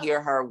need to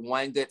hear her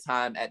one good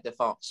time at the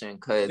function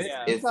because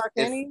you saw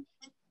Kenny?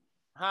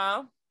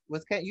 Huh?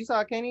 You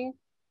saw Kenny?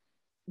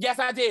 Yes,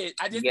 I did.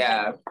 I just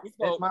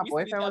my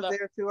boyfriend was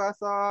there too. I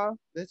saw.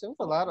 Bitch, it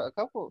was a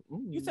couple.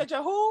 You said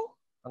your who?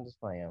 I'm just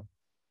playing.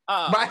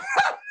 Because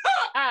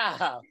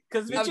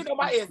bitch, you know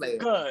my ears is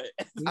good.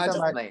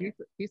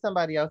 He's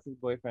somebody else's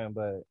boyfriend,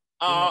 but.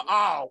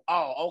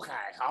 Okay.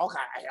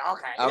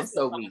 I'm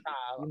so weak.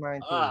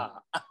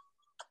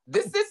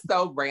 This is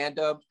so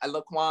random.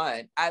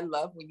 Laquan, I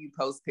love when you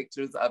post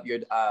pictures of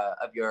your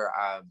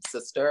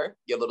sister,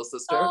 your little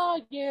sister.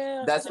 Oh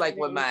yeah. That's like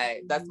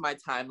that's my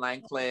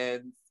timeline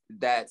cleanse.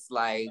 That's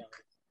like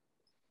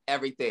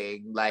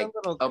everything. Like,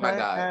 oh my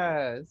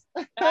God.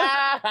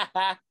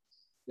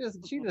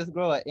 She just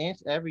grow an inch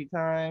every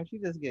time. She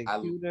just get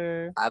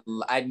cuter.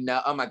 I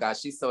know. Oh my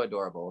gosh, she's so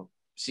adorable.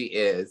 She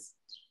is.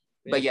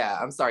 But yeah,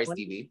 I'm sorry,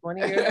 Stevie.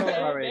 20 years old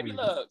already. Baby,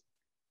 look.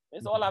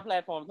 It's all our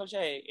platforms. No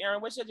shade.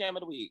 Aaron, what's your jam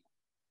of the week?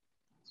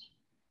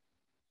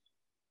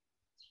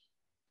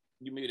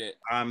 You muted.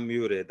 I'm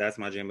muted. That's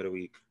my jam of the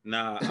week.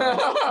 Nah.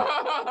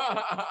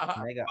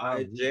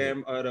 My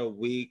jam of the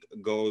week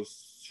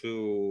goes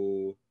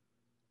to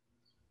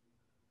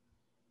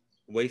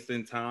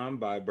 "Wasting Time"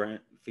 by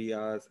Brent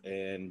Faiyaz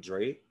and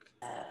Drake.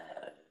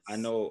 I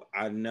know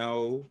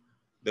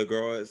the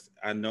girls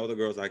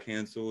are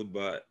canceled,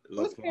 but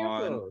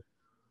Laquan.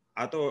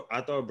 I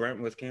thought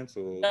Brent was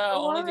canceled. No,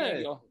 only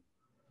Daniel.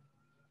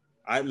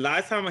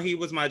 Last time he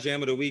was my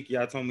jam of the week,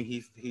 y'all told me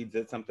he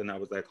did something that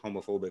was like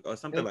homophobic or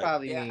something like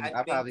that. Yeah,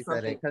 I probably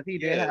said it because he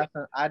did have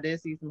some. I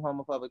did see some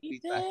homophobic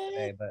tweets back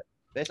today, but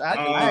bitch,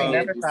 I ain't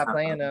never stopped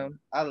playing them.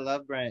 I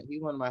love Brent.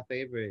 He's one of my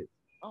favorites.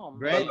 Oh,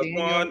 Brent,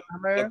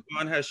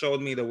 Laquan has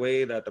showed me the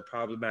way that the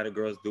problematic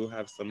girls do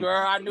have some.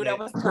 Girl, I knew that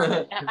was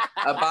coming.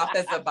 A bop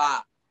is a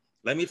bop.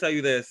 Let me tell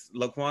you this: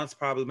 Laquan's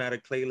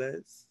problematic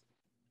playlist.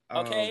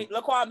 Okay,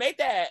 Laquan, make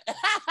that.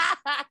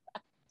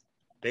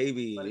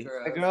 Baby.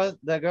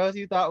 The girls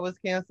you thought was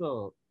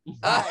canceled.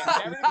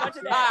 Right, very much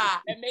of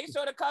that. And make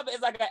sure the cover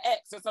is like an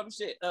X or some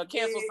shit, a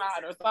cancel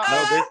sign or something.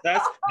 No,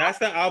 bitch, that's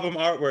the album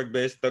artwork,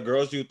 bitch. The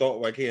girls you thought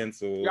were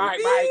canceled.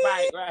 Right.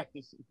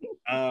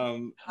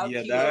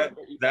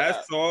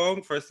 That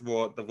song, first of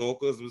all, the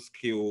vocals was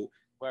cute.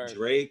 Word.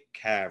 Drake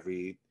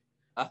carried.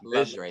 I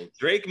love Drake.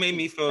 Drake made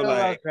me feel I like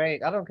love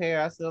Drake. I don't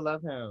care. I still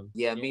love him.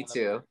 Yeah, me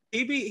too.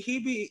 He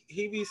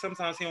be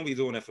sometimes he don't be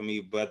doing it for me,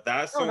 but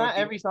that song. No, not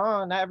every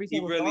song. Not every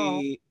single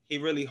song. He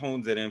really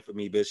hones it in for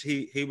me, bitch.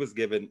 He was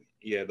given,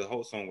 the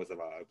whole song was a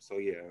vibe. So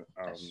yeah,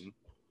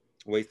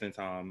 Wasting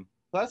Time.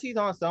 Plus, he's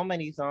on so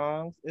many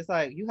songs. It's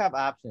like you have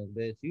options,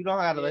 bitch. You don't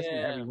have to listen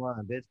to every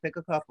one, bitch. Pick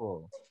a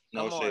couple.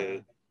 No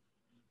shit.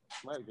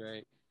 Very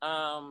great.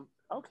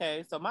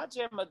 Okay, so my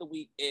jam of the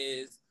week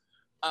is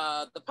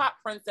the pop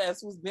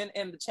princess who's been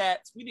in the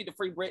chats. We need to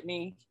free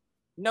Britney.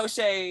 No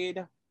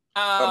shade.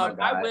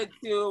 I went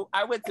to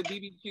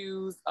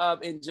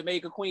BBQs in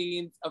Jamaica,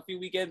 Queens a few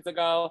weekends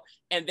ago,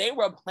 and they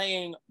were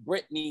playing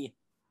Britney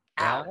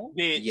out,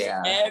 bitch.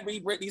 Yeah. Every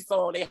Britney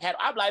song they had.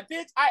 I'm like,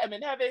 bitch, I am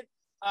in heaven.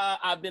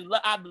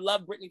 I've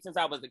loved Britney since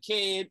I was a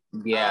kid.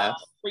 Yeah.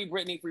 Free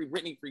Britney, free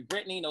Britney, free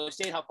Britney. No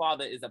shade. Her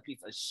father is a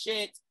piece of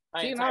shit.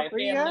 My She entire not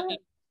free family, yet?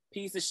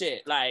 piece of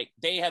shit. Like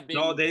they have been.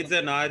 No, they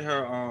denied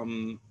her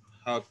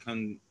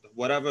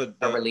whatever the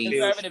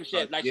conservative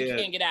shit. Like she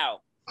can't get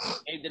out.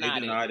 They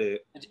denied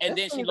it. And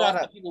then she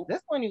lost people.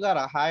 This one you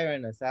gotta hire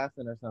an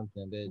assassin or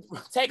something, bitch.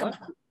 Take him.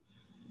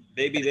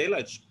 Baby, they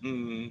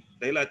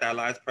let that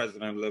last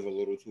president live a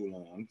little too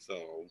long.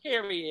 So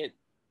period.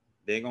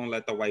 They're gonna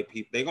let the white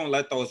people. They're gonna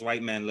let those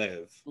white men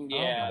live.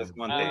 Yeah. That's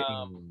one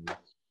thing.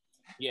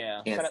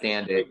 Yeah. Can't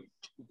stand it.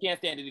 Can't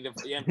stand it either.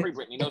 Yeah, free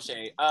Britney. No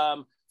shade.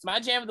 So my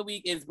jam of the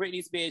week is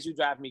Britney Spears. You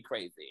Drive Me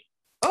Crazy.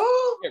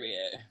 Oh.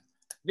 Period.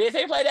 They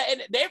played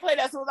that. They played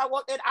that as soon as I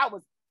walked in. I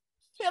was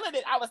feeling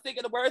it. I was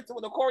thinking the words to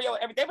the choreo and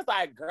everything. It was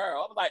like,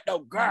 girl. I was like, no,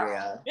 girl.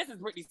 Yeah. This is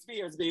Britney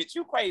Spears, bitch.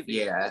 You crazy.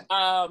 Yeah.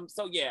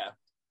 So yeah.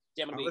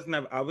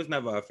 I was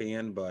never a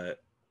fan, but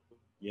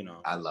you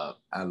know. I love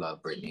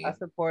Britney. I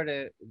support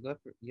it.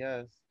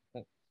 Yes.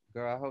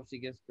 Girl, I hope she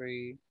gets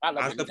free.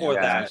 I support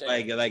that.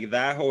 Like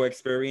that whole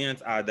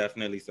experience, I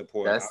definitely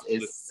support.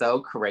 It's so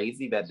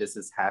crazy that this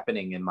is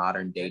happening in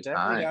modern day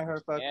time. Got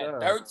her fucked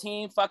up.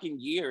 13 fucking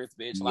years,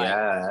 bitch.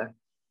 Yeah.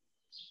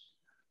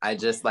 I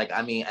just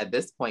at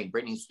this point,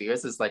 Britney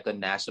Spears is like a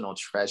national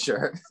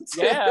treasure.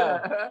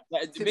 Yeah.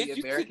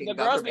 The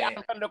girls be out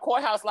in front of the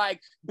courthouse like,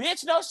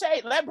 bitch, no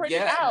shade, let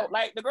Britney out.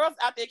 Like the girls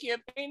out there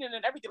campaigning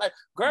and everything. Like,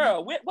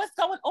 girl, what's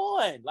going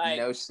on? Like,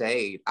 no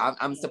shade.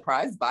 I'm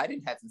surprised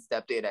Biden hasn't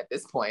stepped in at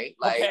this point.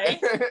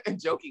 Like,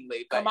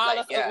 jokingly, but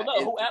Kamala,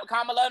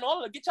 Kamala and all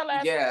of them, get your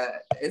ass. Yeah,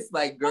 it's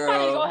like, girl,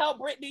 somebody go help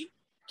Britney.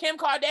 Kim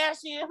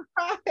Kardashian,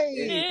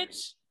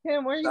 bitch.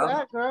 Kim, where you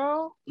at,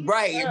 girl?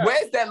 Right. Yeah.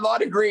 Where's that law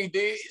degree,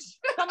 bitch?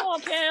 Come on,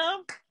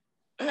 Kim.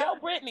 Help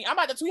Britney. I'm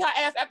about to tweet her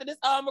ass after this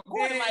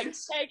recording. Like,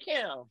 hey,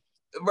 Kim.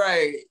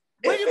 Right.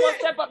 When you gonna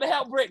step up to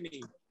help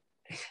Britney?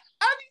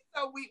 I be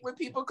so weak when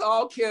people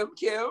call Kim.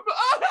 Yeah.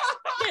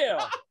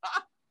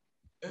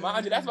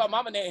 Mind you, that's my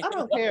mama name. I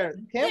don't care.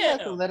 Kim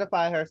has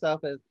solidified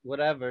herself as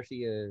whatever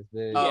she is,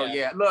 bitch. Oh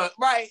yeah. Look,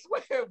 right.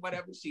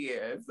 Whatever she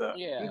is.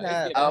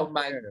 Yeah.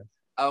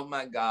 Oh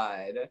my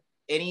God.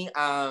 Any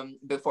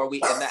before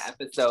we end the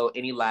episode,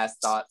 any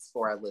last thoughts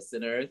for our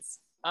listeners?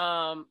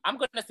 I'm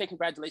gonna say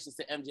congratulations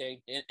to MJ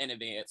in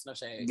advance. No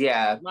shade.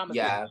 Yeah.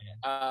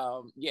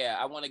 Yeah.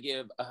 I want to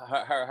give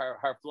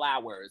her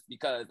flowers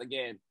because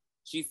again,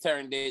 she's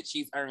turned it,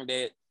 she's earned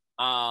it.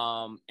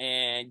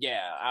 And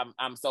yeah,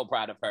 I'm so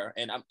proud of her,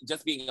 and I'm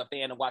just being a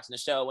fan and watching the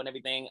show and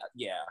everything.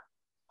 Yeah,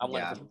 I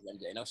want to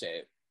MJ. No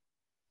shade.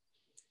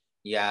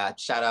 Yeah,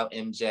 shout out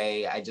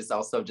MJ. I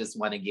also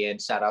want to again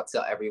shout out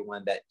to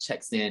everyone that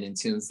checks in and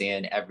tunes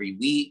in every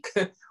week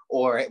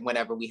or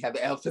whenever we have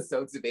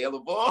episodes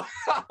available.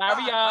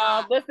 Sorry,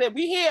 y'all. Listen,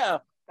 we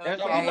here.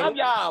 We love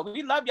y'all.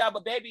 We love y'all,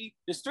 but baby,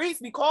 the streets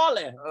be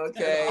calling.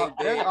 Okay.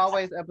 There's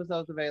always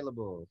episodes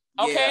available.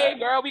 Okay,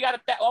 girl, we got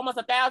almost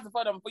 1,000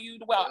 for them for you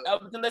to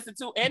listen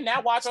to and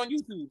now watch on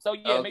YouTube. So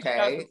yeah, make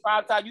sure you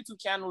subscribe to our YouTube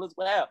channel as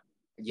well.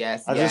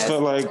 Yes. I just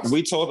felt like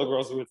we told the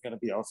girls we was gonna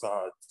be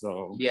outside.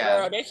 So yeah,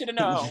 girl, they should have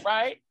known,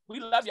 right? We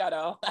love y'all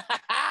though.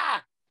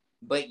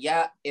 But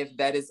yeah, if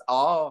that is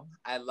all,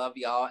 I love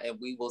y'all, and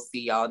we will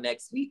see y'all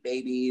next week,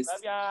 babies.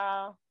 Love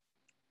y'all.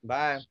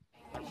 Bye.